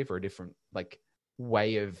perspective or a different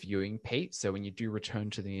way of viewing peat. So when you do return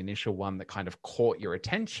to the initial one that kind of caught your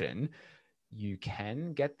attention, you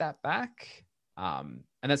can get that back. And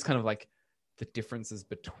that's kind of like the differences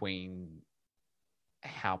between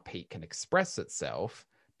how peat can express itself.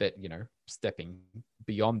 But, stepping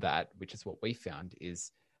beyond that, which is what we found,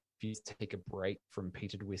 is if you take a break from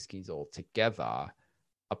peated whiskies altogether,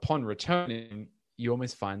 upon returning, you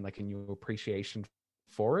almost find like a new appreciation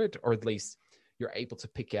for it, or at least you're able to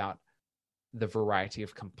pick out the variety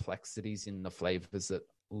of complexities in the flavors that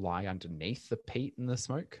lie underneath the peat and the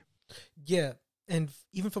smoke. Yeah. And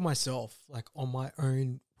even for myself, like on my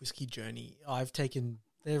own whiskey journey,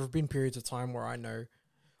 there have been periods of time where I know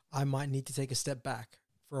I might need to take a step back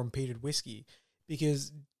from peated whiskey,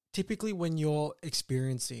 because typically when you're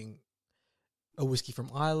experiencing a whiskey from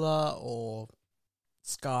Islay or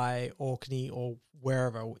Skye, Orkney, or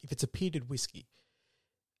wherever, if it's a peated whiskey,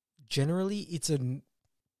 generally it's a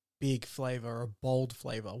big flavor, a bold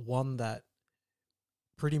flavor, one that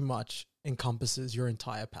pretty much encompasses your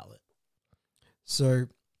entire palate. So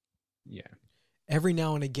Yeah. every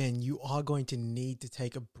now and again, you are going to need to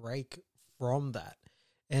take a break from that.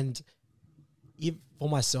 And if, for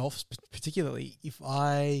myself particularly, if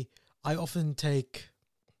I often take,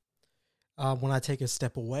 when I take a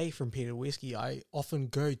step away from peated whiskey, I often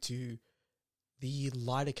go to the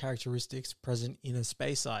lighter characteristics present in a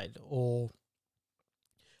Speyside, or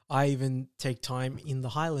I even take time in the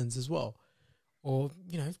Highlands as well, or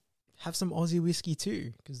have some Aussie whiskey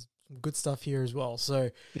too, because some good stuff here as well. So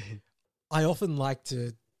I often like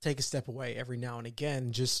to take a step away every now and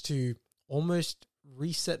again just to almost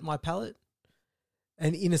reset my palate,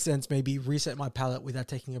 and in a sense maybe reset my palate without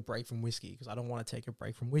taking a break from whiskey, because I don't want to take a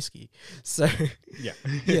break from whiskey. So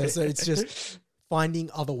yeah, so it's just finding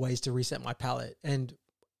other ways to reset my palate. And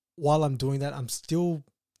while I'm doing that, I'm still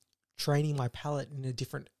training my palate in a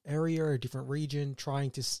different area, a different region,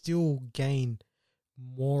 trying to still gain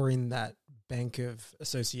more in that bank of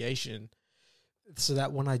association, so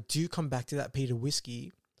that when I do come back to that peated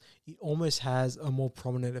whiskey, it almost has a more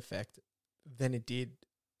prominent effect than it did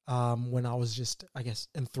when I was just, I guess,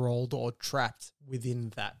 enthralled or trapped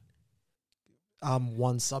within that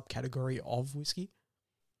one subcategory of whiskey.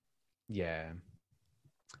 Yeah.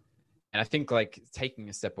 And I think taking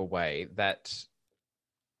a step away, that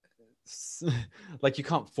you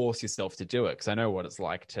can't force yourself to do it, because I know what it's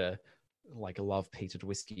like to love peated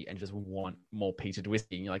whiskey and just want more peated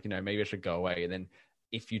whiskey. And you're maybe I should go away. And then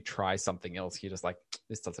if you try something else, you're just like,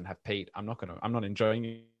 this doesn't have peat. I'm not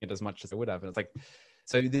enjoying it as much as I would have. And it's like,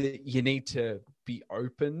 so you need to be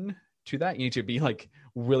open to that. You need to be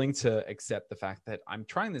willing to accept the fact that I'm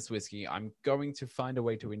trying this whiskey. I'm going to find a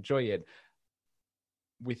way to enjoy it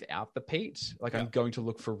without the peat. I'm going to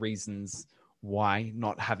look for reasons why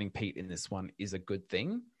not having peat in this one is a good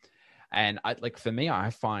thing. And for me, I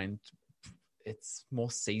find it's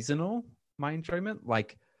more seasonal, my enjoyment.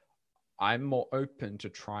 I'm more open to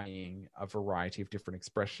trying a variety of different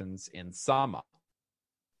expressions in summer.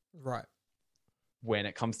 Right. when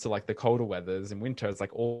it comes to like the colder weathers in winter, it's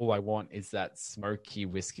like all I want is that smoky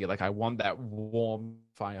whiskey. Like I want that warm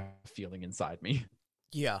fire feeling inside me.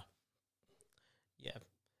 Yeah. Yeah.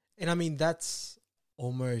 And I mean, that's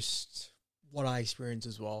almost what I experience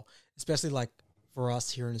as well, especially like for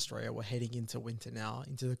us here in Australia, we're heading into winter now,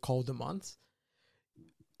 into the colder months.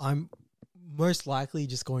 I'm most likely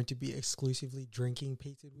just going to be exclusively drinking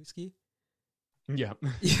peated whiskey. Yeah.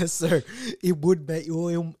 Yeah, so it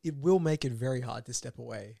will make it very hard to step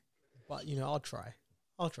away. But I'll try.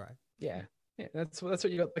 Yeah. Yeah. That's what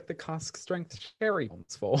you got like the cask strength sherry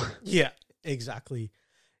bombs for. Yeah, exactly.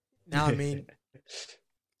 Now, I mean,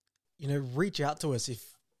 reach out to us if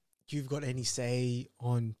you've got any say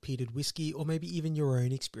on peated whiskey, or maybe even your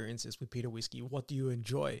own experiences with peated whiskey. What do you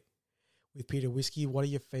enjoy with peated whiskey? What are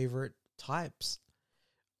your favorite types?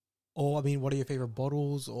 Or, I mean, what are your favorite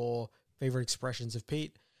bottles or favorite expressions of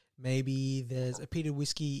peat? Maybe there's a peated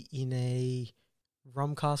whiskey in a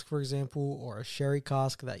rum cask, for example, or a sherry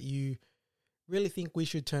cask that you really think we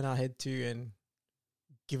should turn our head to and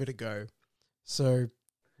give it a go. So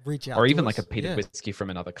reach out Or to even us. like a peated whiskey from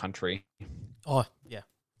another country. Oh, yeah.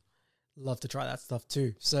 Love to try that stuff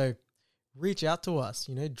too. So reach out to us,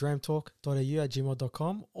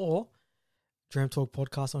 dramtalk.au@gmail.com or Dramtalk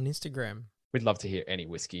Podcast on Instagram. We'd love to hear any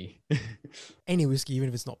whiskey. Any whiskey, even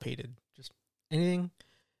if it's not peated. Just anything.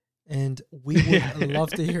 And we would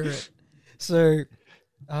love to hear it. So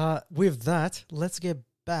with that, let's get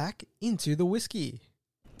back into the whiskey.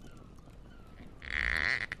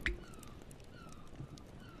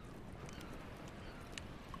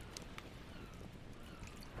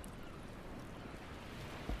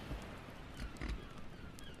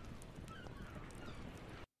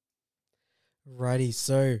 Righty,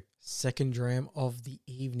 so second dram of the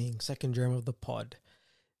evening, second dram of the pod.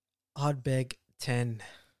 Ardbeg 10.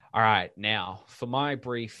 All right, now for my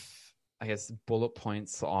brief, I guess, bullet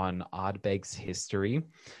points on Ardbeg's history.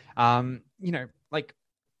 Like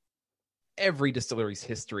every distillery's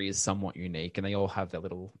history is somewhat unique and they all have their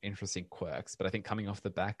little interesting quirks. But I think coming off the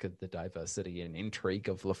back of the diversity and intrigue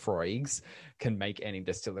of Lafroig's can make any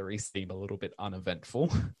distillery seem a little bit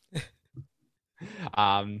uneventful.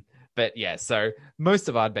 But yeah, so most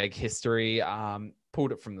of Ardbeg history,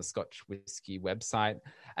 pulled it from the Scotch Whisky website.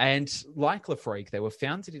 And like Lafroig, they were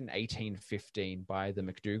founded in 1815 by the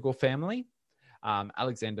MacDougall family.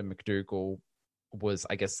 Alexander MacDougall was,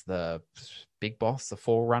 I guess, the big boss, the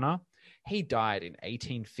forerunner. He died in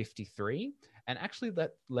 1853 and actually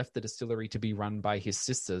left the distillery to be run by his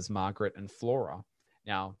sisters, Margaret and Flora.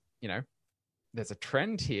 Now, there's a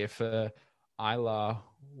trend here for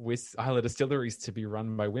Islay distilleries to be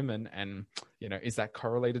run by women. And, is that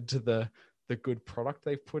correlated to the good product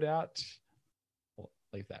they've put out? I'll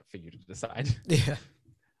leave that for you to decide. Yeah.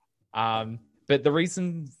 But the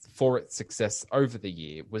reason for its success over the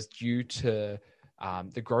year was due to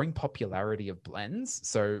the growing popularity of blends.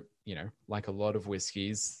 So, like a lot of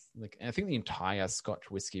whiskies, I think the entire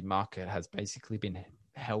Scotch whisky market has basically been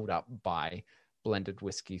held up by blended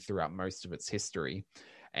whiskey throughout most of its history.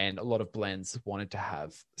 And a lot of blends wanted to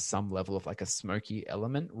have some level of like a smoky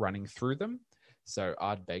element running through them. So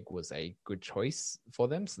Ardbeg was a good choice for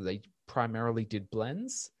them. So they primarily did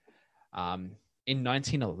blends. In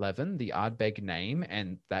 1911, the Ardbeg name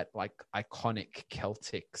and that like iconic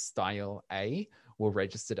Celtic style A were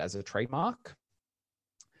registered as a trademark.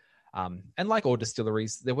 And like all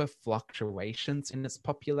distilleries, there were fluctuations in its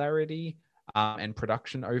popularity and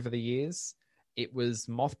production over the years. It was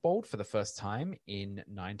mothballed for the first time in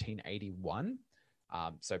 1981.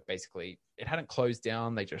 So basically, it hadn't closed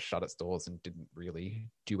down. They just shut its doors and didn't really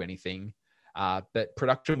do anything. But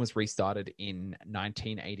production was restarted in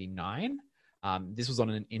 1989. This was on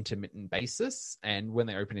an intermittent basis. And when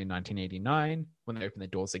they opened in 1989, when they opened their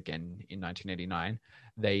doors again in 1989,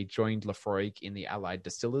 they joined Lafroig in the Allied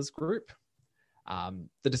Distillers Group.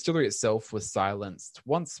 The distillery itself was silenced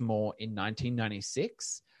once more in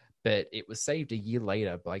 1996, but it was saved a year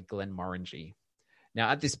later by Glenmorangie. Now,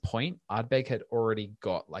 at this point, Ardbeg had already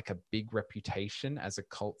got like a big reputation as a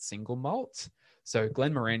cult single malt. So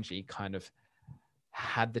Glenmorangie kind of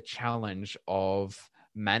had the challenge of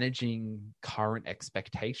managing current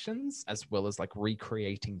expectations as well as like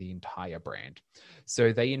recreating the entire brand.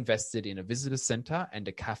 So they invested in a visitor center and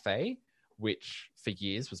a cafe, which for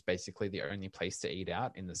years was basically the only place to eat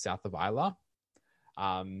out in the south of Islay.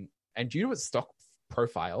 And due to its stock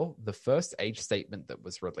profile, the first age statement that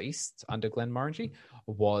was released under Glenmorangie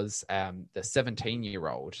was the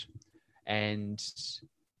 17-year-old. And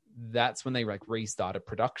that's when they like restarted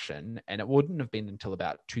production. And it wouldn't have been until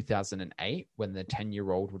about 2008 when the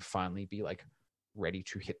 10-year-old would finally be like ready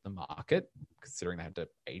to hit the market, considering they had to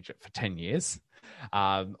age it for 10 years.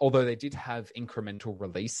 Although they did have incremental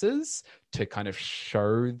releases to kind of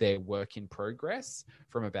show their work in progress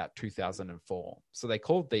from about 2004. So they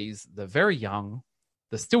called these the very young,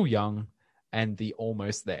 the still young, and the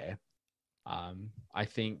almost there. I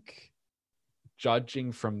think,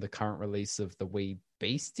 judging from the current release of the Wee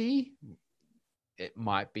Beastie, it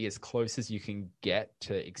might be as close as you can get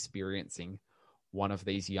to experiencing one of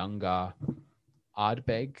these younger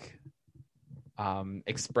Ardbeg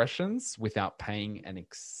expressions without paying an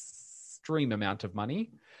extreme amount of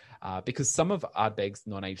money, because some of Ardbeg's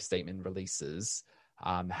non-age statement releases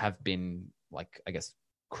have been, like, I guess,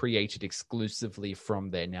 created exclusively from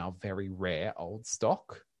their now very rare old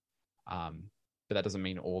stock. But that doesn't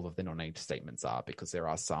mean all of the non-age statements are, because there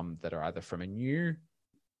are some that are either from a new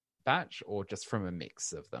batch or just from a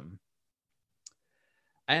mix of them.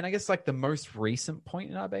 And I guess, like, the most recent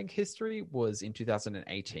point in Ardbeg history was in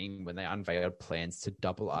 2018, when they unveiled plans to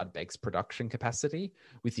double Ardbeg's production capacity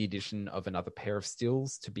with the addition of another pair of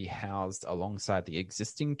stills to be housed alongside the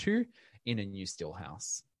existing two in a new still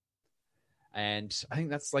house. And I think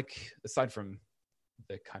that's, like, aside from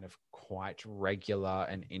the kind of quite regular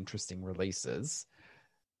and interesting releases,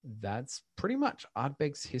 that's pretty much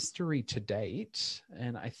Ardbeg's history to date.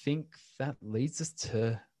 And I think that leads us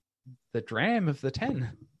to the dram of the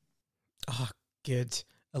 10. Oh, good.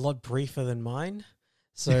 A lot briefer than mine.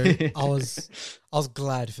 So I was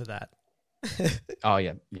glad for that. Oh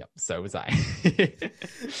yeah, so was I.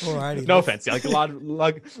 Alrighty. No offense, like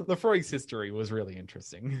Lefroy's history was really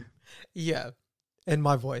interesting. Yeah, and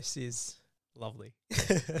my voice is lovely.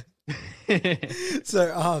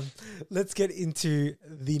 So let's get into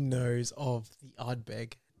the nose of the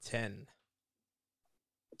Ardbeg 10.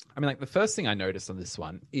 I mean, like, the first thing I noticed on this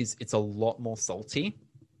one is it's a lot more salty,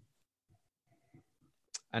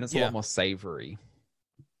 and it's a lot more savory.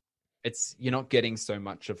 You're not getting so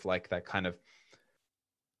much of, like, that kind of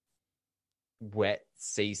wet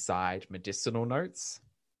seaside medicinal notes.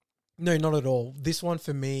 No, not at all. This one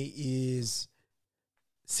for me is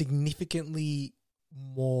significantly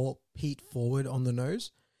more peat forward on the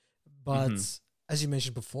nose, but as you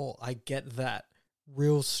mentioned before, I get that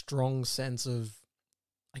real strong sense of,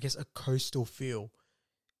 I guess, a coastal feel,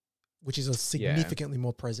 which is significantly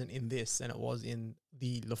more present in this than it was in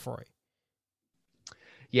the Lefroy.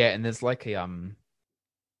 Yeah, and there's, like, a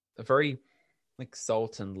very, like,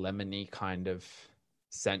 salt and lemony kind of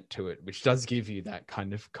scent to it, which does give you that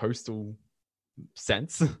kind of coastal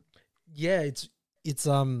sense. Yeah, it's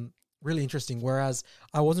really interesting. Whereas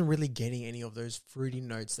I wasn't really getting any of those fruity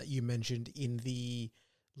notes that you mentioned in the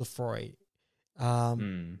Lefroy.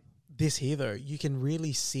 This here, though, you can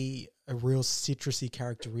really see a real citrusy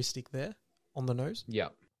characteristic there on the nose. Yeah.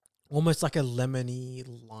 Almost like a lemony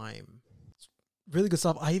lime. It's really good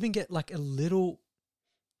stuff. I even get, like, a little,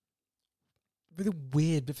 really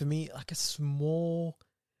weird, but for me, like, a small,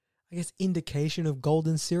 I guess, indication of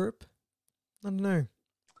golden syrup. I don't know.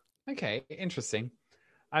 Okay, interesting.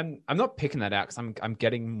 I'm not picking that out, because I'm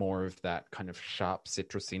getting more of that kind of sharp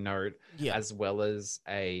citrusy note, as well as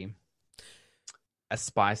a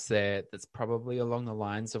spice there that's probably along the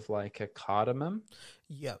lines of, like, a cardamom.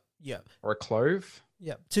 Yeah. Or a clove.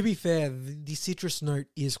 Yeah. To be fair, the citrus note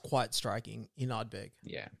is quite striking in Ardbeg.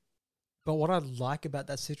 Yeah. But what I like about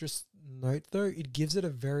that citrus note, though, it gives it a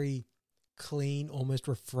very clean, almost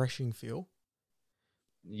refreshing feel.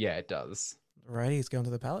 Yeah, it does. Alrighty, let's go onto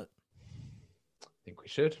the palate. I think we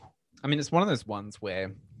should. I mean, it's one of those ones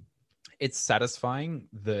where it's satisfying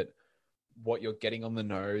that what you're getting on the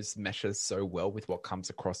nose meshes so well with what comes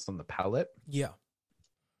across on the palate. Yeah.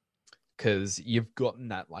 Because you've gotten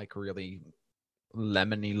that, like, really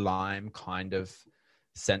lemony lime kind of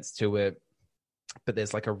sense to it. But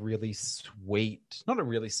there's, like, a really sweet, not a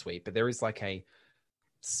really sweet, but there is, like, a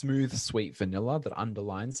smooth, sweet vanilla that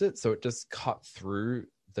underlines it. So it just cut through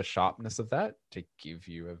the sharpness of that to give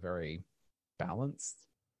you a very balanced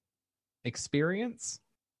experience.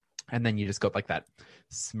 And then you just got, like, that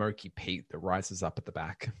smoky peat that rises up at the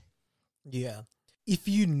back. Yeah. If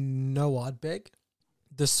you know Ardbeg,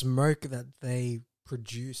 the smoke that they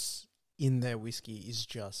produce in their whiskey is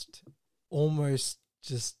just almost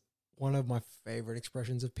just one of my favorite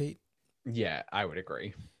expressions of peat. Yeah, I would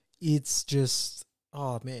agree. It's just,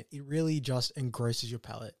 oh man, it really just engrosses your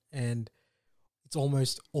palate, and it's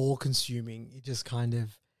almost all consuming. It just kind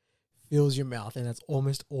of fills your mouth, and that's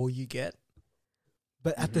almost all you get.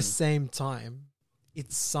 But at the same time,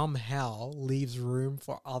 it somehow leaves room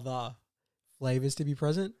for other flavors to be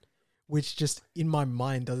present, which just in my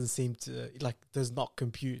mind doesn't seem to, like, does not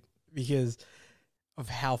compute because of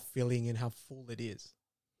how filling and how full it is.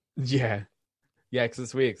 Yeah. Yeah, because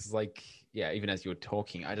it's weird. 'Cause like, yeah, even as you were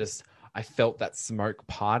talking, I felt that smoke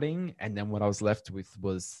parting, and then what I was left with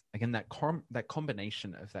was again that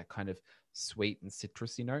combination of that kind of sweet and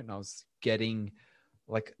citrusy note, and I was getting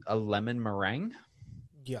like a lemon meringue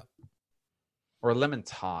Yeah. or a lemon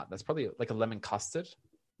tart. That's probably like a lemon custard.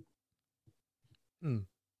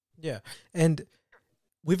 Yeah. And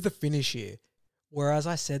with the finish here, whereas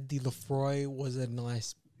I said the Lefroy was a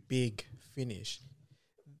nice big finish,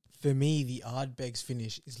 for me, the Ardbeg's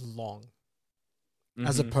finish is long,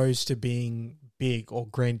 as opposed to being big or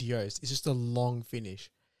grandiose. It's just a long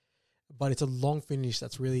finish. But it's a long finish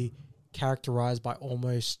that's really characterized by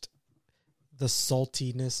almost the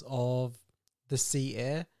saltiness of the sea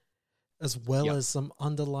air, as well as some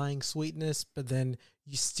underlying sweetness, but then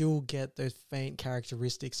you still get those faint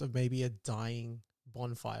characteristics of maybe a dying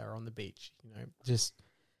bonfire on the beach. You know, just,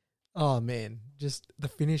 oh man, just the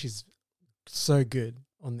finish is so good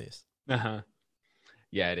on this.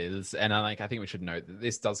 Yeah, it is. And I think we should note that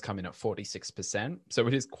this does come in at 46%. So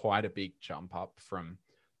it is quite a big jump up from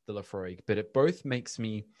the Lefroy, but it both makes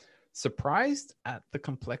me surprised at the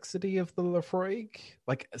complexity of the Lefroy,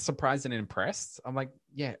 like surprised and impressed. I'm like,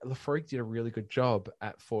 yeah, Lefroy did a really good job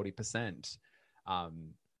at 40%.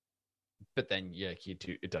 But then, yeah,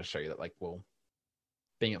 it does show you that, like, well,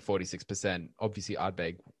 being at 46%, obviously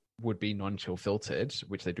Ardbeg would be non-chill filtered,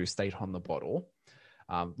 which they do state on the bottle.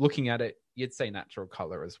 Looking at it, you'd say natural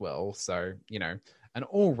color as well. So, you know, an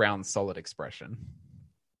all-round solid expression.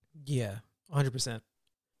 Yeah, 100%.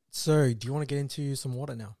 So, do you want to get into some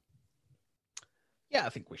water now? Yeah, I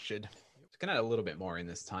think we should. I can add a little bit more in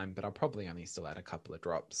this time, but I'll probably only still add a couple of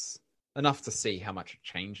drops. Enough to see how much it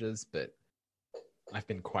changes, but I've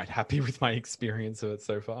been quite happy with my experience of it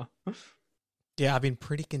so far. Yeah, I've been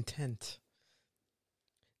pretty content.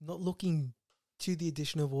 Not looking to the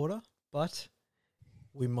addition of water, but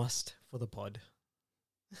we must for the pod.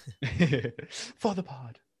 For the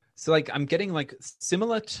pod. So, like, I'm getting, like,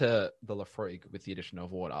 similar to the Lefroy with the addition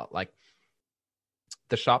of water, like,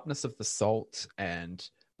 the sharpness of the salt, and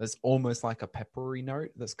there's almost like a peppery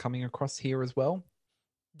note that's coming across here as well.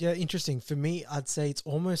 Yeah, interesting. For me, I'd say it's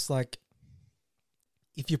almost like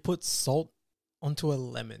if you put salt onto a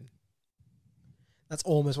lemon. That's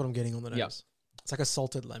almost what I'm getting on the nose. Yep. It's like a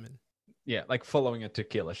salted lemon. Yeah, like following a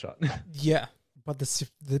tequila shot. Yeah, but the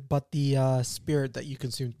spirit that you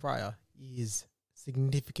consumed prior is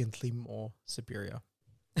significantly more superior.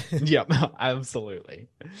 Yep, absolutely.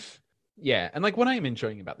 Yeah, and like what I'm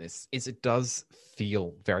enjoying about this is it does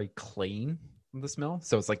feel very clean, the smell.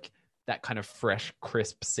 So it's like that kind of fresh,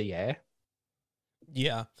 crisp sea air.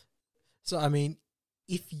 Yeah. So, I mean,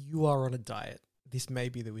 if you are on a diet, this may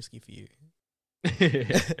be the whiskey for you.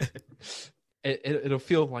 It'll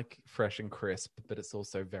feel like fresh and crisp, but it's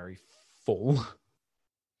also very full.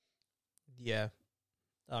 Yeah.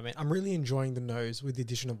 I mean, I'm really enjoying the nose with the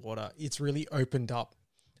addition of water. It's really opened up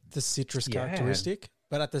the citrus characteristic,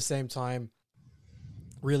 but at the same time,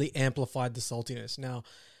 really amplified the saltiness. Now,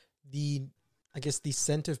 I guess the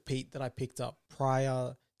scent of peat that I picked up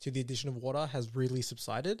prior to the addition of water has really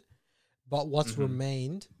subsided, but what's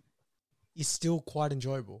remained is still quite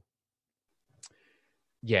enjoyable.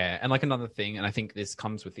 Yeah, and like another thing, and I think this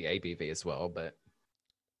comes with the ABV as well, but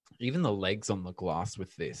even the legs on the glass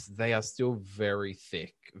with this, they are still very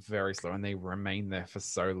thick, very slow, and they remain there for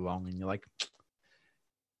so long, and you're like,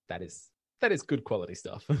 that is good quality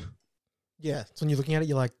stuff. Yeah, so when you're looking at it,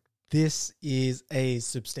 you're like, this is a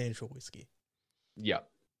substantial whiskey. Yeah.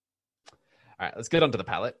 All right, let's get onto the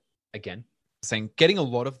palate again. Saying getting a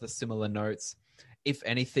lot of the similar notes. If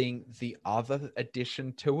anything, the other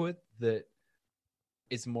addition to it that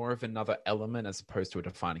is more of another element as opposed to a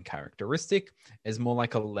defining characteristic is more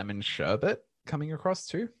like a lemon sherbet coming across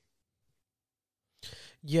too.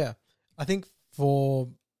 Yeah, I think for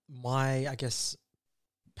my, I guess,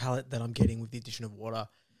 palate that I'm getting with the addition of water,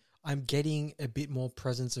 I'm getting a bit more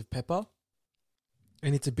presence of pepper,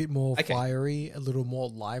 and it's a bit more fiery, a little more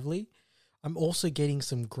lively. I'm also getting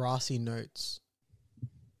some grassy notes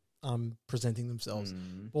presenting themselves.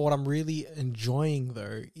 But what I'm really enjoying,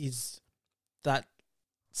 though, is that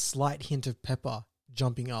slight hint of pepper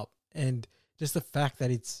jumping up, and just the fact that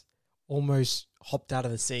it's almost hopped out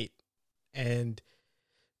of the seat and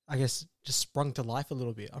I guess just sprung to life a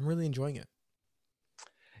little bit. I'm really enjoying it.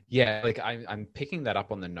 Yeah, like I'm picking that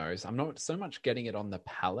up on the nose. I'm not so much getting it on the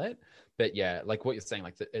palate, but yeah, like what you're saying,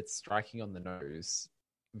 like it's striking on the nose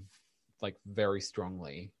like very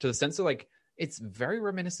strongly to the sense of like it's very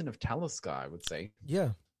reminiscent of Talisker, I would say.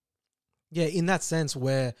 Yeah. Yeah, in that sense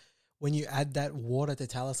where when you add that water to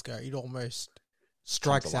Talisker, it almost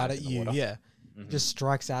strikes out at you. Yeah. Just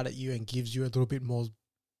strikes out at you and gives you a little bit more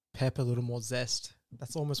pep, a little more zest.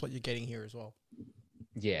 That's almost what you're getting here as well.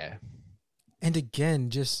 Yeah. And again,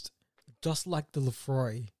 just like the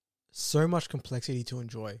Lefroy, so much complexity to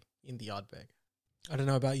enjoy in the Ardbeg. I don't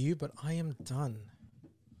know about you, but I am done.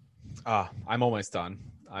 I'm almost done.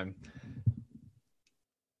 I'm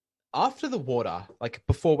after the water, like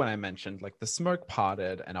before when I mentioned, like the smoke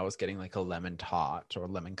parted and I was getting like a lemon tart or a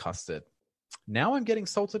lemon custard. Now I'm getting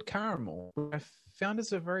salted caramel, which I found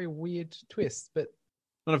is a very weird twist, but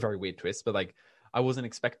not a very weird twist, but like I wasn't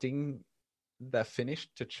expecting the finish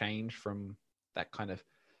to change from that kind of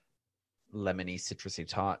lemony, citrusy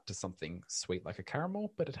tart to something sweet like a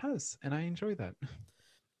caramel, but it has, and I enjoy that.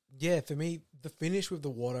 Yeah, for me, the finish with the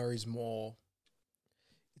water is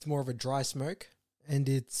it's more of a dry smoke, and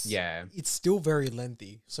it's still very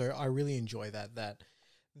lengthy. So I really enjoy that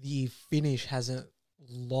the finish hasn't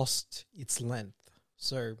lost its length.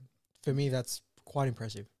 So for me, that's quite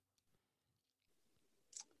impressive.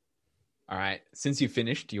 All right. Since you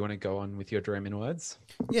finished, do you want to go on with your dream in words?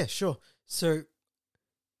 Yeah, sure. So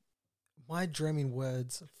my dream in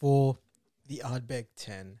words for the Ardbeg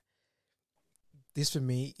 10, this for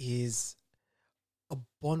me is a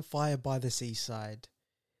bonfire by the seaside.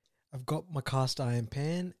 I've got my cast iron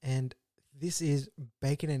pan, and this is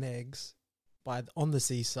bacon and eggs on the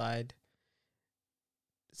seaside,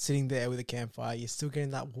 sitting there with a campfire. You're still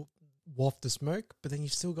getting that waft of smoke, but then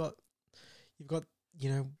you've got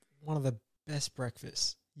one of the best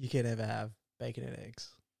breakfasts you could ever have, bacon and eggs.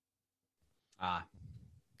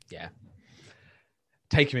 Yeah.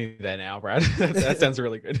 Take me there now, Brad. That sounds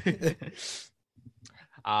really good.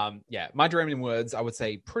 My dream in words, I would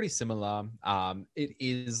say pretty similar. It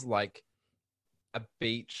is like a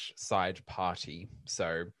beachside party.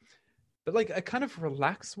 So, but like a kind of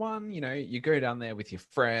relaxed one, you go down there with your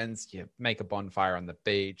friends, you make a bonfire on the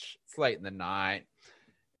beach. It's late in the night,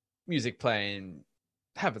 music playing,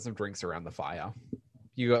 having some drinks around the fire.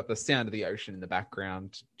 You got the sound of the ocean in the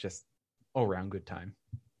background, just all around good time.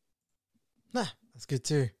 That's good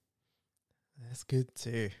too.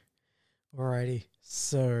 Alrighty,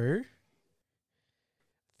 so I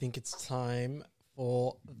think it's time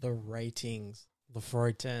for the ratings.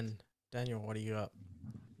 Lefroy 10. Daniel, what do you got?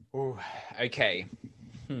 Oh, okay.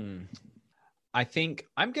 I think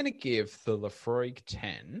I'm going to give the Lefroy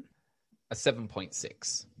 10 a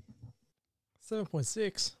 7.6.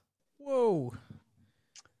 7.6? Whoa.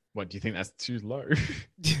 What, do you think that's too low?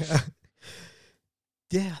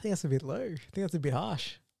 Yeah, I think that's a bit low. I think that's a bit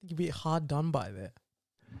harsh. I think you're a bit hard done by there.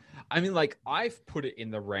 I mean, like, I've put it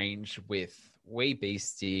in the range with Wee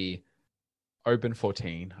Beastie, Open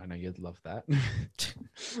 14. I know you'd love that.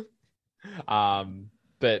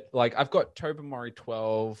 But, like, I've got Tobermory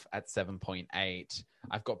 12 at 7.8.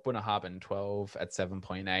 I've got Bunnahabhain 12 at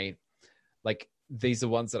 7.8. Like, these are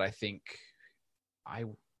ones that I think I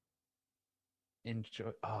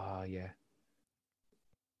enjoy. Oh, yeah.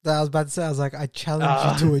 I was about to say, I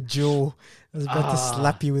challenged you to a duel. I was about to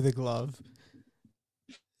slap you with a glove.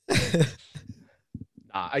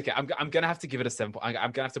 Okay, I'm gonna have to give it a 7. I'm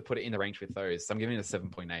gonna have to put it in the range with those. So I'm giving it a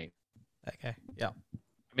 7.8. Okay, yeah.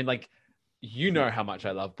 I mean, like, you know how much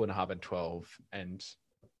I love Bunnahabhain 12 and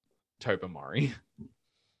Tobermory.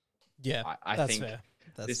 Yeah, I that's think fair.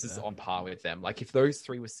 This is on par with them. Like, if those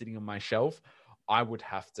three were sitting on my shelf, I would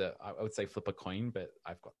say flip a coin, but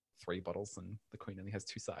I've got 3 bottles and the queen only has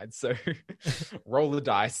 2 sides. So roll the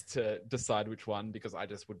dice to decide which one, because I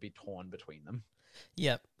just would be torn between them.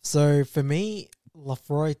 Yep. So for me,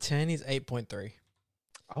 Lefroy 10 is 8.3.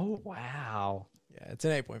 Oh, wow. Yeah, it's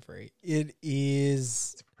an 8.3.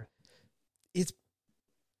 It's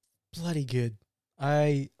bloody good.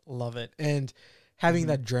 I love it. And having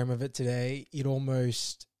that dream of it today, it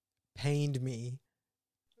almost pained me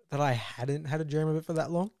that I hadn't had a dream of it for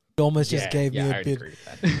that long. It almost just gave me a bit. Agree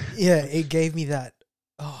with that. Yeah, it gave me that.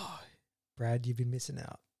 Oh, Brad, you've been missing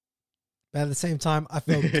out. But at the same time, I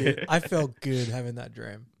felt good. I felt good having that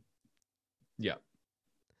dream. Yeah,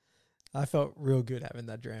 I felt real good having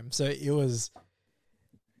that dream. So it was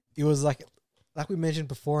like we mentioned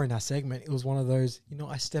before in our segment. It was one of those.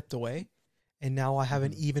 I stepped away, and now I have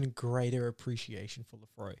an even greater appreciation for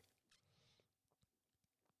Lefroy.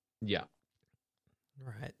 Yeah.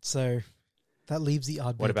 Right. So that leaves the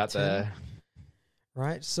Ardbeg. What about 10,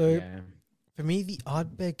 right? So for me, the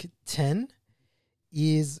Ardbeg 10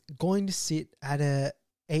 is going to sit at a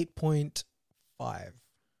 8.5.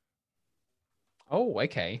 Oh,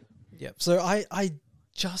 okay. Yep. So I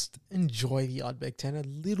just enjoy the Ardbeg 10 a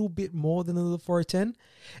little bit more than the Lefroy 10,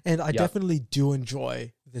 and I definitely do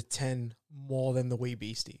enjoy the 10 more than the Wee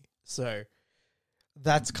Beastie. So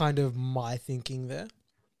that's kind of my thinking there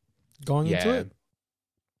going into it.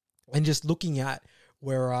 And just looking at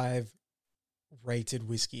where I've rated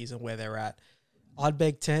whiskies and where they're at,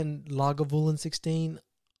 Ardbeg 10, Lagavulin 16,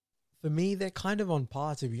 for me, they're kind of on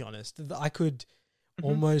par, to be honest. I could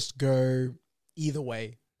almost go either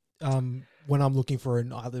way when I'm looking for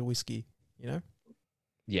an Islay whiskey, you know?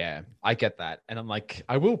 Yeah, I get that. And I'm like,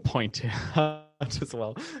 I will point out as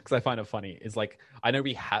well, because I find it funny, is like, I know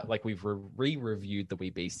we have, like, we've re-reviewed the Wee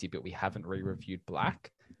Beastie, but we haven't re-reviewed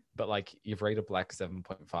Black. But, like, you've rated Black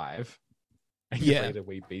 7.5, and you've rated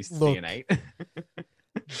Wee Beastie an 8.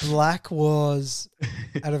 Black was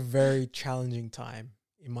at a very challenging time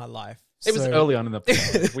in my life. It was early on in the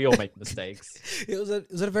process. We all make mistakes. It was at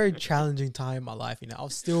a very challenging time in my life. You know, I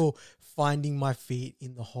was still finding my feet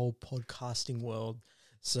in the whole podcasting world.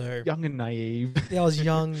 So young and naive. Yeah, I was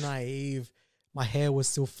young, naive. My hair was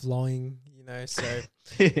still flowing. You know, so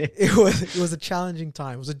it was a challenging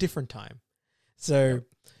time. It was a different time. So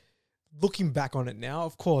looking back on it now,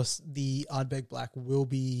 of course, the Ardbeg Black will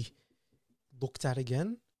be looked at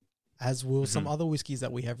again, as will some other whiskies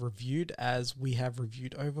that we have reviewed, as we have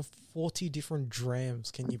reviewed over 40 different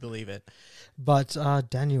drams. Can you believe it? But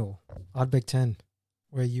Daniel, Ardbeg 10,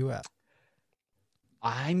 where are you at?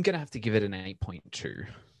 I'm going to have to give it an 8.2.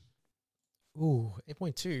 Ooh,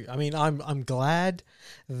 8.2. I mean, I'm glad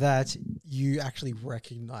that you actually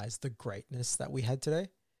recognize the greatness that we had today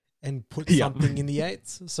and put something in the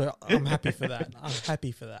 8s. So I'm happy for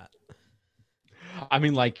that. I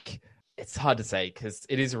mean, like, it's hard to say because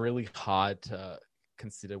it is really hard to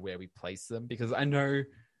consider where we place them, because I know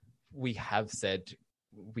we have said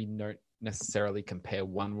we don't necessarily compare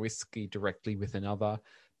one whiskey directly with another,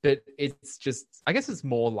 but it's just, I guess it's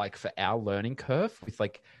more like for our learning curve with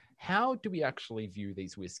like, how do we actually view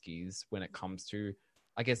these whiskeys when it comes to,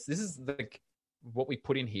 I guess this is like what we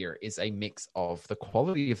put in here is a mix of the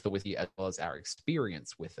quality of the whiskey as well as our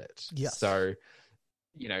experience with it. Yes. So,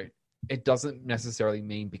 you know, it doesn't necessarily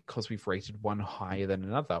mean because we've rated one higher than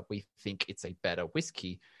another, we think it's a better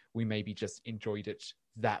whiskey. We maybe just enjoyed it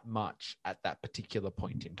that much at that particular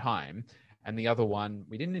point in time. And the other one,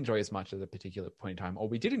 we didn't enjoy as much at a particular point in time, or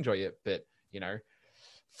we did enjoy it, but, you know,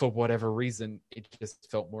 for whatever reason, it just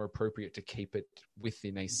felt more appropriate to keep it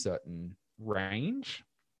within a certain range.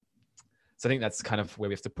 So I think that's kind of where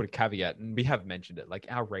we have to put a caveat. And we have mentioned it, like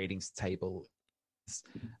our ratings table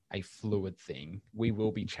a fluid thing. We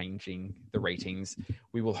will be changing the ratings.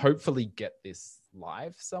 We will hopefully get this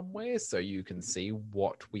live somewhere so you can see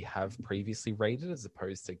what we have previously rated as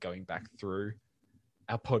opposed to going back through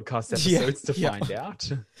our podcast episodes to find out.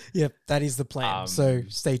 Yep, that is the plan. So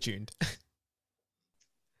stay tuned.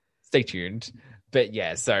 Stay tuned. But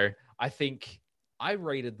yeah, so I think I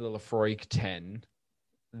rated the Laphroaig 10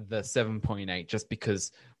 the 7.8 just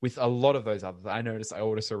because with a lot of those others, I noticed I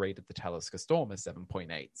also rated the Talisker Storm as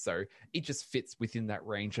 7.8. So it just fits within that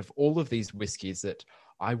range of all of these whiskies that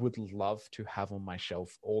I would love to have on my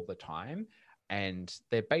shelf all the time. And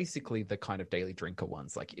they're basically the kind of daily drinker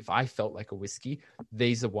ones. Like if I felt like a whiskey,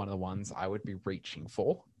 these are one of the ones I would be reaching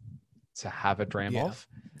for to have a dram of.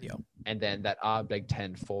 Yeah. And then that Ardbeg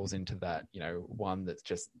 10 falls into that, you know, one that's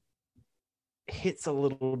just hits a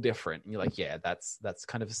little different. And you're like, yeah, that's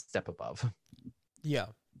kind of a step above. Yeah,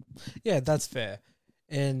 that's fair.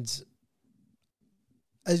 And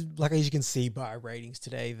as you can see by our ratings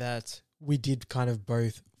today, that we did kind of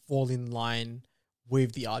both fall in line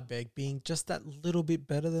with the Ardbeg being just that little bit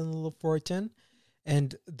better than the Laphroaig 10,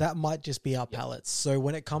 and that might just be our palates. So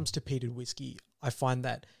when it comes to peated whiskey, I find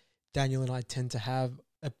that Daniel and I tend to have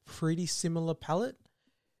a pretty similar palate.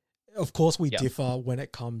 Of course, we differ when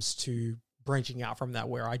it comes to branching out from that,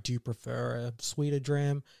 where I do prefer a sweeter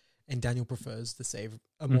dram and Daniel prefers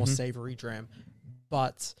a more savory dram.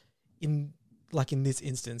 But in this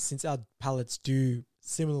instance, since our palates do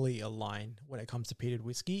similarly align when it comes to peated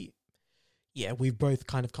whiskey, yeah, we've both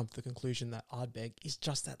kind of come to the conclusion that Ardbeg is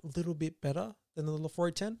just that little bit better than the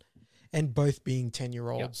Laphroaig 10. And both being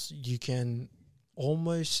 10-year-olds, you can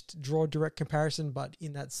almost draw a direct comparison, but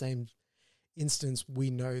in that same instance,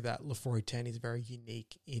 we know that Laphroaig 10 is very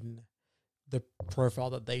unique in the profile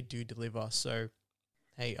that they do deliver. So,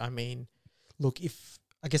 hey, I mean, look,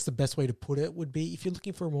 I guess the best way to put it would be if you're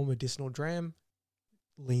looking for a more medicinal dram,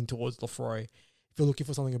 lean towards Laphroaig. If you're looking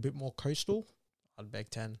for something a bit more coastal, Ardbeg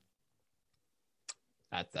 10.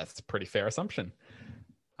 That's a pretty fair assumption.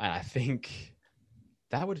 And I think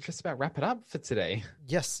that would just about wrap it up for today.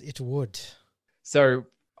 Yes, it would. So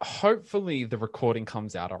hopefully the recording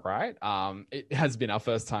comes out all right. It has been our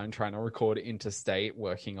first time trying to record interstate,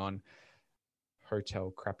 working on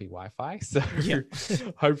hotel crappy Wi-Fi. So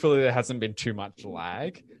hopefully there hasn't been too much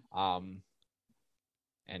lag. And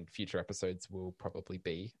future episodes will probably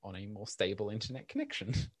be on a more stable internet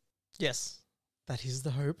connection. Yes. That is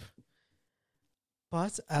the hope.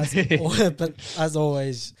 But as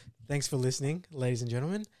always, thanks for listening, ladies and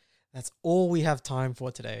gentlemen. That's all we have time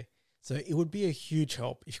for today. So it would be a huge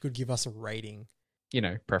help if you could give us a rating.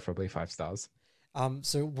 Preferably 5 stars.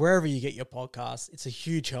 So wherever you get your podcasts, it's a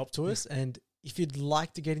huge help to us. And if you'd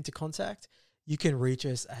like to get into contact, you can reach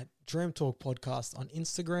us at Dream Talk Podcast on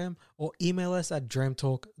Instagram or email us at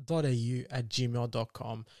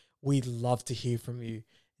dreamtalk.au@gmail.com. We'd love to hear from you.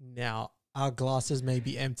 Now, our glasses may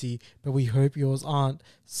be empty, but we hope yours aren't.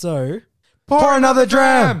 So, pour another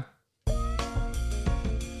dram!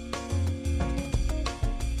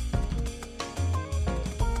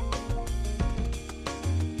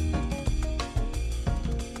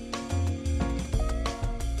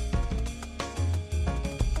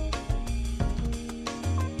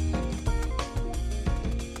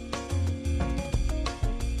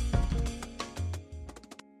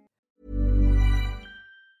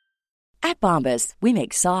 At Bombas, we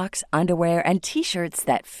make socks, underwear, and T-shirts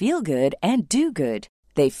that feel good and do good.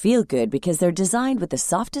 They feel good because they're designed with the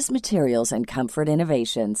softest materials and comfort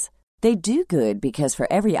innovations. They do good because for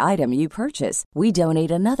every item you purchase, we donate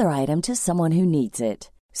another item to someone who needs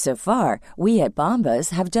it. So far, we at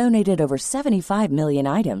Bombas have donated over 75 million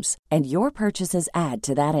items, and your purchases add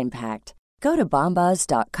to that impact. Go to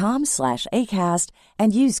bombas.com/ACAST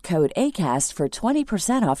and use code ACAST for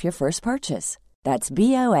 20% off your first purchase. That's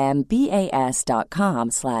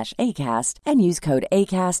BOMBAS.com/ACAST and use code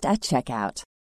ACAST at checkout.